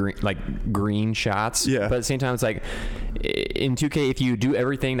you can green shots. Yeah. But at the same time, it's like in 2K, if you do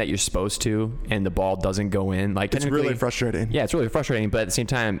everything that you're supposed to and the ball doesn't go in, like it's really frustrating. Yeah, it's really frustrating. But at the same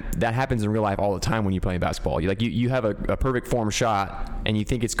time, that happens in real life all the time when you play basketball. You have a perfect form shot and you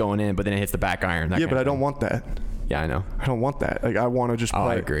think it's going in, but then it hits the back iron. Yeah, but I don't want that. Yeah, I know. I don't want that. Like, I want to just play.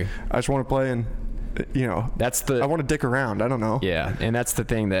 I agree. I just want to play and, I want to dick around. I don't know. Yeah, and that's the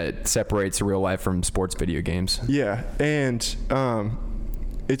thing that separates real life from sports video games. Yeah, and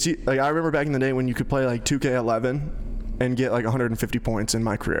it's like I remember back in the day when you could play like 2K11 and get like 150 points in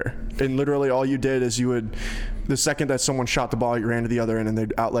my career. And literally all you did is the second that someone shot the ball, you ran to the other end and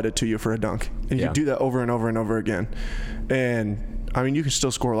they'd outlet it to you for a dunk. And you do that over and over and over again. And I mean, you can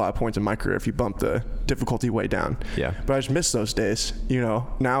still score a lot of points in my career if you bump the difficulty way down. Yeah. But I just miss those days.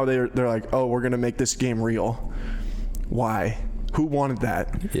 Now they're like, oh, we're gonna make this game real. Why? Who wanted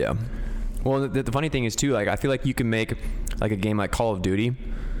that? Yeah. Well, the funny thing is too, like I feel like you can make like a game like Call of Duty.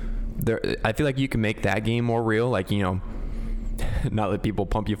 I feel like you can make that game more real. Like not let people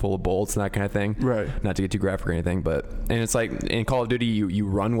pump you full of bullets and that kind of thing. Right. Not to get too graphic or anything, and it's like in Call of Duty, you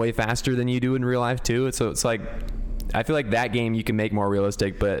run way faster than you do in real life too. So it's like I feel like that game you can make more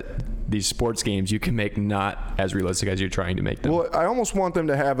realistic, but these sports games you can make not as realistic as you're trying to make them. Well, I almost want them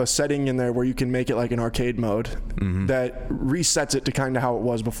to have a setting in there where you can make it like an arcade mode that resets it to kind of how it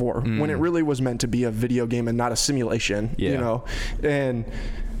was before, when it really was meant to be a video game and not a simulation. And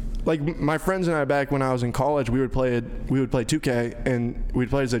like my friends and I back when I was in college, we would play 2K and we'd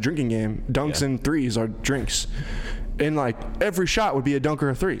play as a drinking game. Dunks and threes are drinks. And like every shot would be a dunk or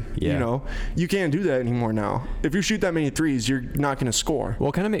a three. You can't do that anymore now. If you shoot that many threes, you're not going to score.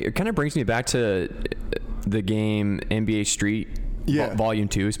 Well, it kind of brings me back to the game NBA Street Volume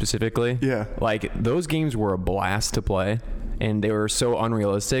 2 specifically. Yeah. Like those games were a blast to play. And they were so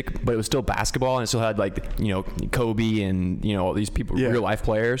unrealistic, but it was still basketball, and it still had like Kobe and all these people, real life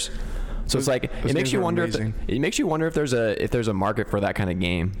players. So it's like it makes you wonder if there's a market for that kind of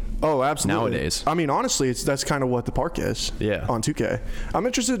game. Oh, absolutely. Nowadays, I mean, honestly, that's kind of what the park is. Yeah. On 2K, I'm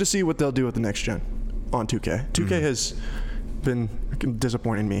interested to see what they'll do with the next gen on 2K. 2K has been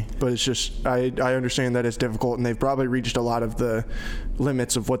disappointing me, but it's just I understand that it's difficult, and they've probably reached a lot of the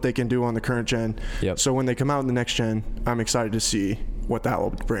limits of what they can do on the current gen. Yep. So when they come out in the next gen, I'm excited to see what that will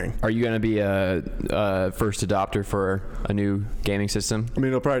bring. Are you going to be a first adopter for a new gaming system? I mean,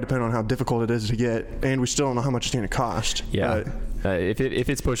 it'll probably depend on how difficult it is to get, and we still don't know how much it's going to cost. Yeah. If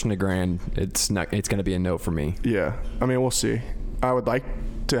it's pushing $1,000, it's going to be a no for me. Yeah. I mean, we'll see. I would like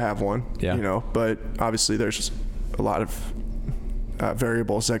to have one. Yeah. But obviously there's a lot of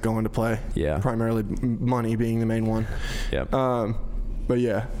variables that go into play. Yeah. Primarily money being the main one. Yeah. But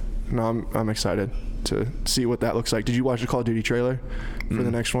yeah, no, I'm excited to see what that looks like. Did you watch the Call of Duty trailer for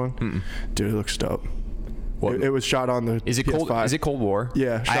the next one? Dude, it looks dope. It was shot on the PS5. Is it Cold War?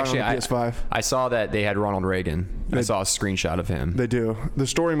 Yeah, shot on the PS5. I saw that they had Ronald Reagan. I saw a screenshot of him. They do. The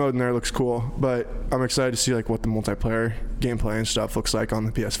story mode in there looks cool, but I'm excited to see like what the multiplayer gameplay and stuff looks like on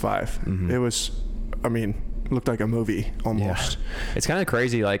the PS5. It was, looked like a movie almost. Yeah. It's kind of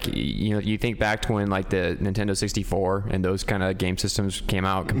crazy. Like, you think back to when like the Nintendo 64 and those kind of game systems came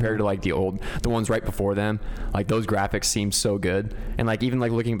out compared to like the ones right before them. Like those graphics seem so good. And like, even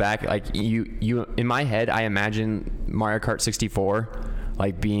like looking back, like you in my head, I imagine Mario Kart 64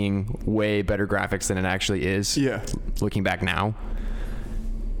 like being way better graphics than it actually is. Yeah. Looking back now.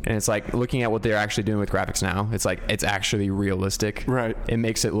 And it's like looking at what they're actually doing with graphics now. It's like it's actually realistic. Right. It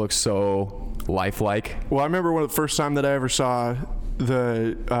makes it look so lifelike. Well, I remember the first time that I ever saw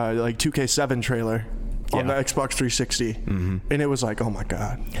the like 2K7 trailer on the Xbox 360, and it was like, oh my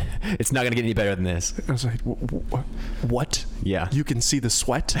god, it's not gonna get any better than this. I was like, what? Yeah. You can see the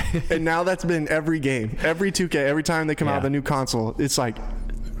sweat, and now that's been every game, every 2K, every time they come out with a new console, it's like,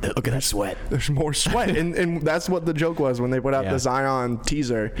 look at that sweat. There's more sweat. and that's what the joke was when they put out the Zion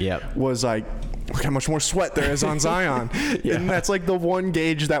teaser. Was like, look how much more sweat there is on Zion. And that's like the one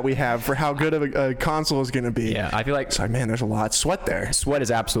gauge that we have for how good of a console is going to be. Yeah, I feel like it's like, man, there's a lot of sweat there. Sweat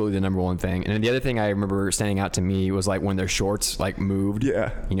is absolutely the number one thing. And the other thing I remember standing out to me was like when their shorts like moved.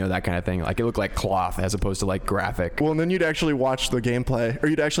 Yeah. That kind of thing. Like it looked like cloth as opposed to like graphic. Well, and then you'd actually watch the gameplay, or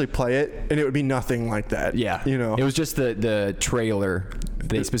you'd actually play it, and it would be nothing like that. Yeah. It was just the trailer.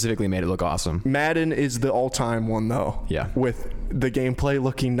 They specifically made it look awesome. Madden is the all-time one, though. Yeah. With the gameplay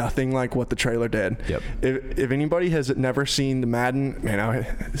looking nothing like what the trailer did. Yep. If anybody has never seen the Madden,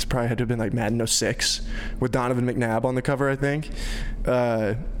 this probably had to have been like Madden 06 with Donovan McNabb on the cover, I think.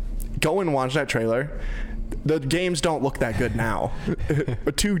 go and watch that trailer. The games don't look that good now.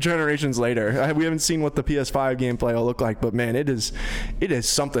 2 generations later, we haven't seen what the PS5 gameplay will look like, but man, it is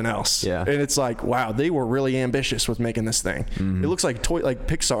something else. Yeah. And it's like, wow, they were really ambitious with making this thing. It looks like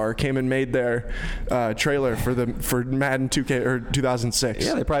Pixar came and made their trailer for Madden 2K or 2006.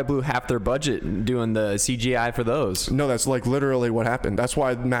 Yeah, they probably blew half their budget doing the CGI for those. No, that's like literally what happened. That's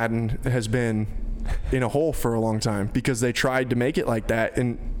why Madden has been in a hole for a long time, because they tried to make it like that.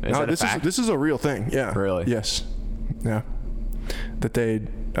 And this is a real thing. Yeah. Really? Yes. Yeah. That they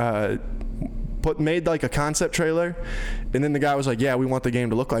made like a concept trailer, and then the guy was like, yeah, we want the game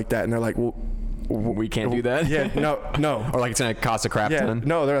to look like that, and they're like, well, we can't do that. Yeah, no. Or like it's gonna cost a crap Yeah, ton.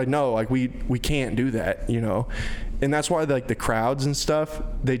 no, they're like, no, like we can't do that, you know. And that's why like the crowds and stuff,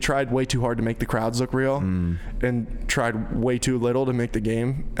 they tried way too hard to make the crowds look real, and tried way too little to make the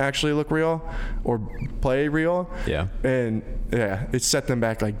game actually look real or play real. Yeah. And yeah, it set them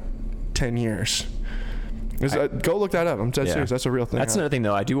back like 10 years. Go look that up. I'm dead serious. That's a real thing. That's another thing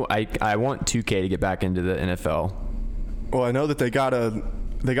though. I want 2K to get back into the NFL. Well, I know that they got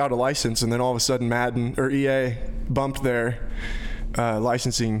a license, and then all of a sudden Madden or EA bumped their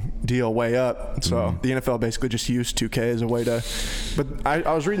licensing deal way up. So the NFL basically just used 2K as a way to. But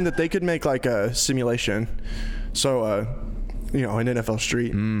I was reading that they could make like a simulation. So you know, an NFL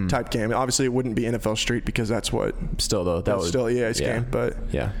Street type game. Obviously, it wouldn't be NFL Street because that's what. Still though, that was still EA's game. But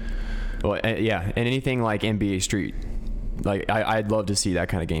yeah, well, yeah, and anything like NBA Street, like I'd love to see that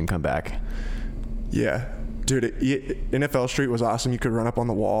kind of game come back. Yeah. Dude, NFL Street was awesome. You could run up on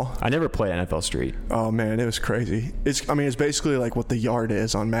the wall. I never played NFL Street. Oh man, it was crazy. It's basically like what the yard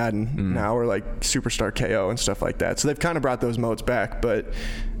is on Madden now, or like Superstar KO and stuff like that. So they've kind of brought those modes back, but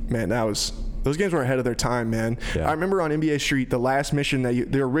man, those games were ahead of their time, man. Yeah. I remember on NBA Street, the last mission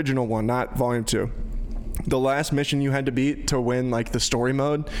the original one, not Volume 2. The last mission you had to beat to win like the story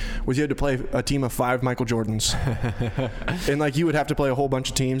mode was you had to play a team of 5 Michael Jordans. And like you would have to play a whole bunch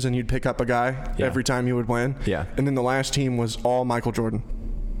of teams, and you'd pick up a guy every time you would win. Yeah. And then the last team was all Michael Jordan.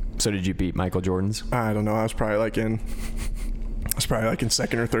 So did you beat Michael Jordan's? I don't know. I was probably like in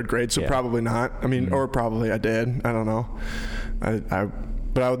second or third grade, so probably not. I mean, or probably I did. I don't know.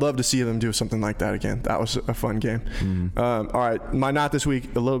 But I would love to see them do something like that again. That was a fun game. All right, my not this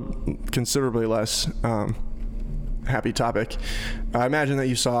week, considerably less happy topic. I imagine that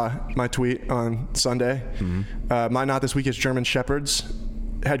you saw my tweet on Sunday. My not this week is German Shepherds.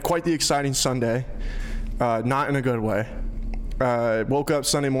 Had quite the exciting Sunday, not in a good way. Woke up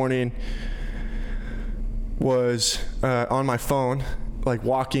Sunday morning, was on my phone, like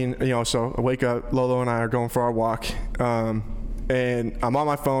walking, you know, so I wake up, Lolo and I are going for our walk. And I'm on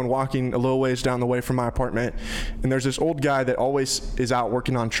my phone walking a little ways down the way from my apartment, and there's this old guy that always is out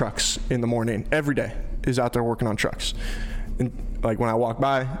working on trucks in the morning. Every day is out there working on trucks. And like when I walk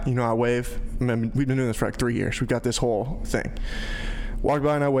by, you know, I wave. I mean, we've been doing this for like 3 years. We've got this whole thing. Walk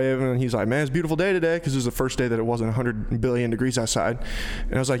by and I wave, and he's like, man, it's a beautiful day today, because it was the first day that it wasn't 100 billion degrees outside.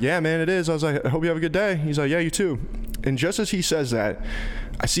 And I was like, yeah, man, it is. I was like, I hope you have a good day. He's like, yeah, you too. And just as he says that,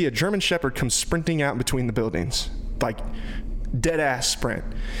 I see a German Shepherd come sprinting out between the buildings, like dead ass sprint.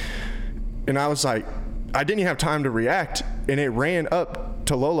 And I was like, I didn't even have time to react, and it ran up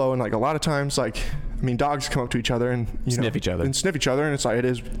to Lolo. And like a lot of times, like, I mean, dogs come up to each other and sniff each other, and it's like, it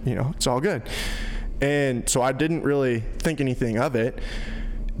is, you know, it's all good. And so I didn't really think anything of it.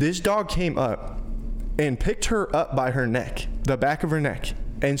 This dog came up and picked her up by her neck, the back of her neck,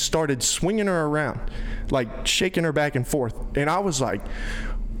 and started swinging her around, like shaking her back and forth. And I was like,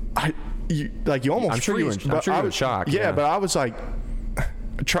 you almost I'm sure you were in shock. Yeah, but I was like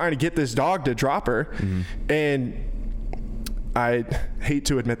trying to get this dog to drop her. And I hate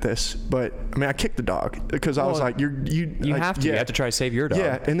to admit this, but I mean, I kicked the dog because I was like, you like, have to. You have to try to save your dog.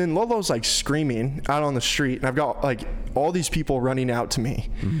 Yeah. And then Lolo's like screaming out on the street, and I've got like all these people running out to me.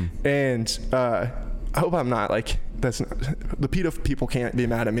 And I hope I'm not like, that's not, the PETA people can't be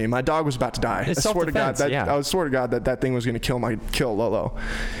mad at me. My dog was about to die. It's I swear to God that thing was going to kill Lolo.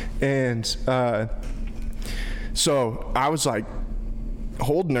 And so I was like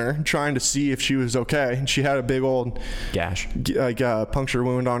holding her, trying to see if she was okay. And she had a big old gash, like puncture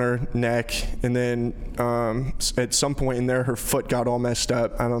wound on her neck. And then at some point in there, her foot got all messed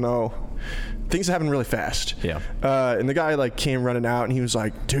up. I don't know. Things happen really fast. Yeah. And the guy like came running out, and he was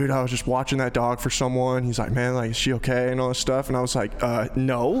like, dude, I was just watching that dog for someone. He's like, man, like, is she okay? And all this stuff. And I was like,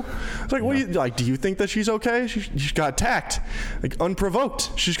 no. I was like, what do you, like, do you think that she's okay? She got attacked, like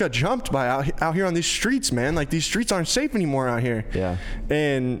unprovoked. She just got jumped by out here on these streets, man. Like, these streets aren't safe anymore out here. Yeah.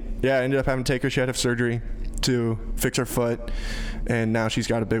 And yeah, I ended up having to take her. She had to have surgery to fix her foot. And now she's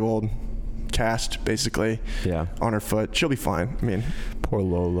got a big old cast basically on her foot. She'll be fine. I mean, poor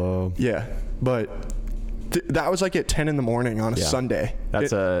Lolo. Yeah, but that was like at 10 in the morning on a Sunday.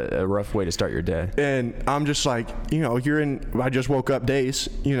 That's a rough way to start your day. And I'm just like, I just woke up days,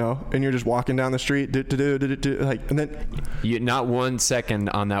 and you're just walking down the street, like, and then not 1 second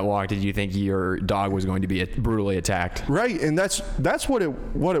on that walk did you think your dog was going to be brutally attacked. Right, and that's what it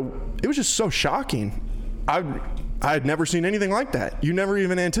was just so shocking. I had never seen anything like that. You never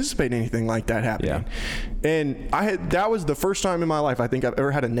even anticipate anything like that happening. Yeah. And that was the first time in my life I think I've ever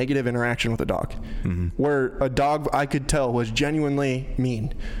had a negative interaction with a dog, where a dog I could tell was genuinely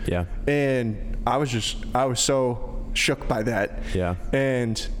mean. Yeah. And I was so shook by that. Yeah.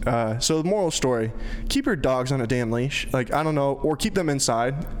 And so the moral story, keep your dogs on a damn leash. Like, I don't know, or keep them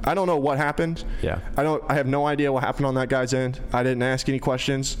inside. I don't know what happened. Yeah. I have no idea what happened on that guy's end. I didn't ask any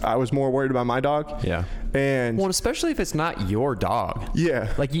questions. I was more worried about my dog. Yeah. And especially if it's not your dog.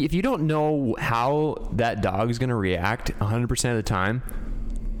 Yeah. Like, if you don't know how that dog is going to react 100% of the time,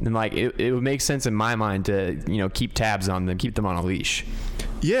 then like it would make sense in my mind to, keep tabs on them, keep them on a leash.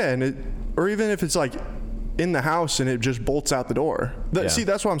 Yeah. And or even if it's like in the house and it just bolts out the door. See,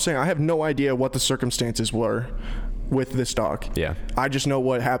 that's what I'm saying. I have no idea what the circumstances were with this dog. Yeah. I just know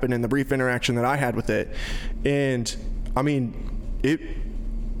what happened in the brief interaction that I had with it. And I mean,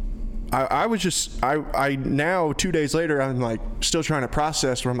 I was just, I now 2 days later, I'm like still trying to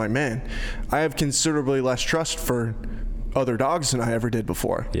process where I'm like, man, I have considerably less trust for other dogs than I ever did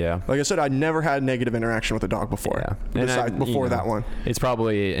before. Yeah. Like I said, I never had a negative interaction with a dog before. Yeah. Before that one. It's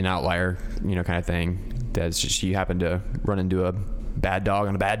probably an outlier, kind of thing. That's just, you happen to run into a bad dog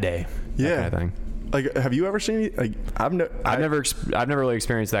on a bad day. Yeah. Kind of thing. Like, have you ever seen? Like, I've never really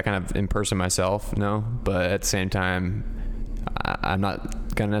experienced that kind of in person myself. No, but at the same time, I'm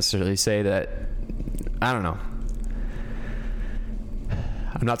not gonna necessarily say that. I don't know.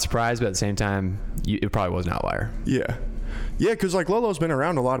 I'm not surprised, but at the same time, it probably was an outlier. Yeah, yeah, because like Lolo's been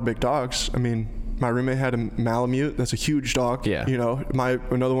around a lot of big dogs. I mean, my roommate had a Malamute. That's a huge dog. Yeah.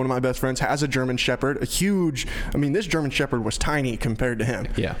 Another one of my best friends has a German Shepherd. This German Shepherd was tiny compared to him.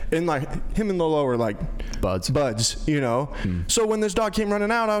 Yeah. And like him and Lolo were like buds. So when this dog came running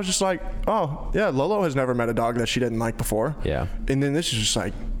out, I was just like, oh yeah, Lolo has never met a dog that she didn't like before. Yeah. And then this is just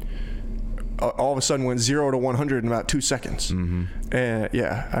like, all of a sudden went 0 to 100 in about 2 seconds. And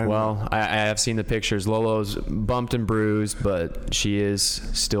I have seen the pictures. Lolo's bumped and bruised, but she is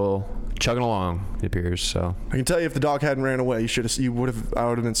still chugging along, it appears. So I can tell you, if the dog hadn't ran away, I would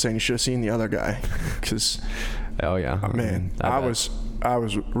have been saying you should have seen the other guy, because man, I was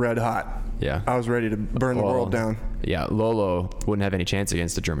red hot. Yeah, I was ready to burn the world down. Yeah, Lolo wouldn't have any chance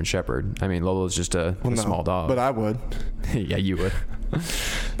against the German Shepherd. I mean, Lolo's just a small dog. But I would. Yeah, you would.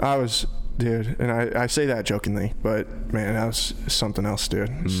 Dude, and I say that jokingly, but man, that was something else,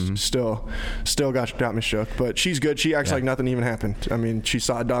 dude. Still got me shook. But she's good. She acts like nothing even happened. I mean, she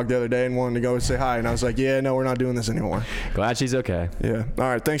saw a dog the other day and wanted to go and say hi, and I was like, yeah, no, we're not doing this anymore. Glad she's okay. Yeah. All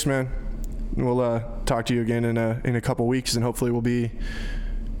right, thanks, man. We'll talk to you again in a couple weeks, and hopefully we'll be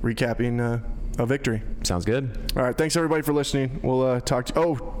recapping a victory. Sounds good. All right, thanks everybody for listening. We'll talk to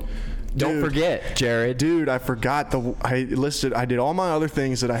you. Don't forget, Jared. Dude, I forgot I did all my other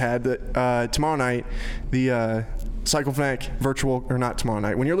things that I had. That tomorrow night, the Cycle Fanatic virtual, or not tomorrow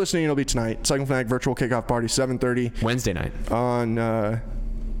night. When you're listening, it'll be tonight. Cycle Fanatic virtual kickoff party, 7:30. Wednesday night. On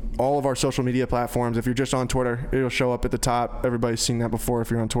all of our social media platforms. If you're just on Twitter, it'll show up at the top. Everybody's seen that before if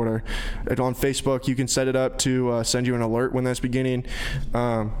you're on Twitter. And on Facebook, you can set it up to send you an alert when that's beginning.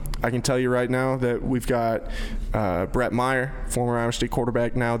 I can tell you right now that we've got Brett Meyer, former Iowa State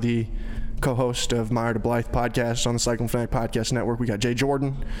quarterback, now the co-host of Meyer to Blythe podcast on the Cycling Fanatic Podcast Network. We got Jay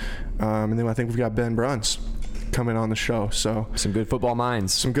Jordan, and then I think we've got Ben Bruns coming on the show. So some good football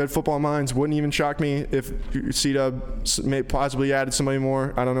minds. Wouldn't even shock me if C-Dub may possibly added somebody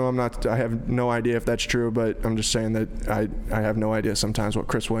more. I don't know. I have no idea if that's true, but I'm just saying that I have no idea sometimes what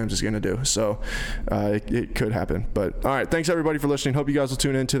Chris Williams is going to do. So it could happen. But all right, thanks everybody for listening. Hope you guys will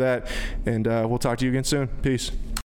tune into that, and we'll talk to you again soon. Peace.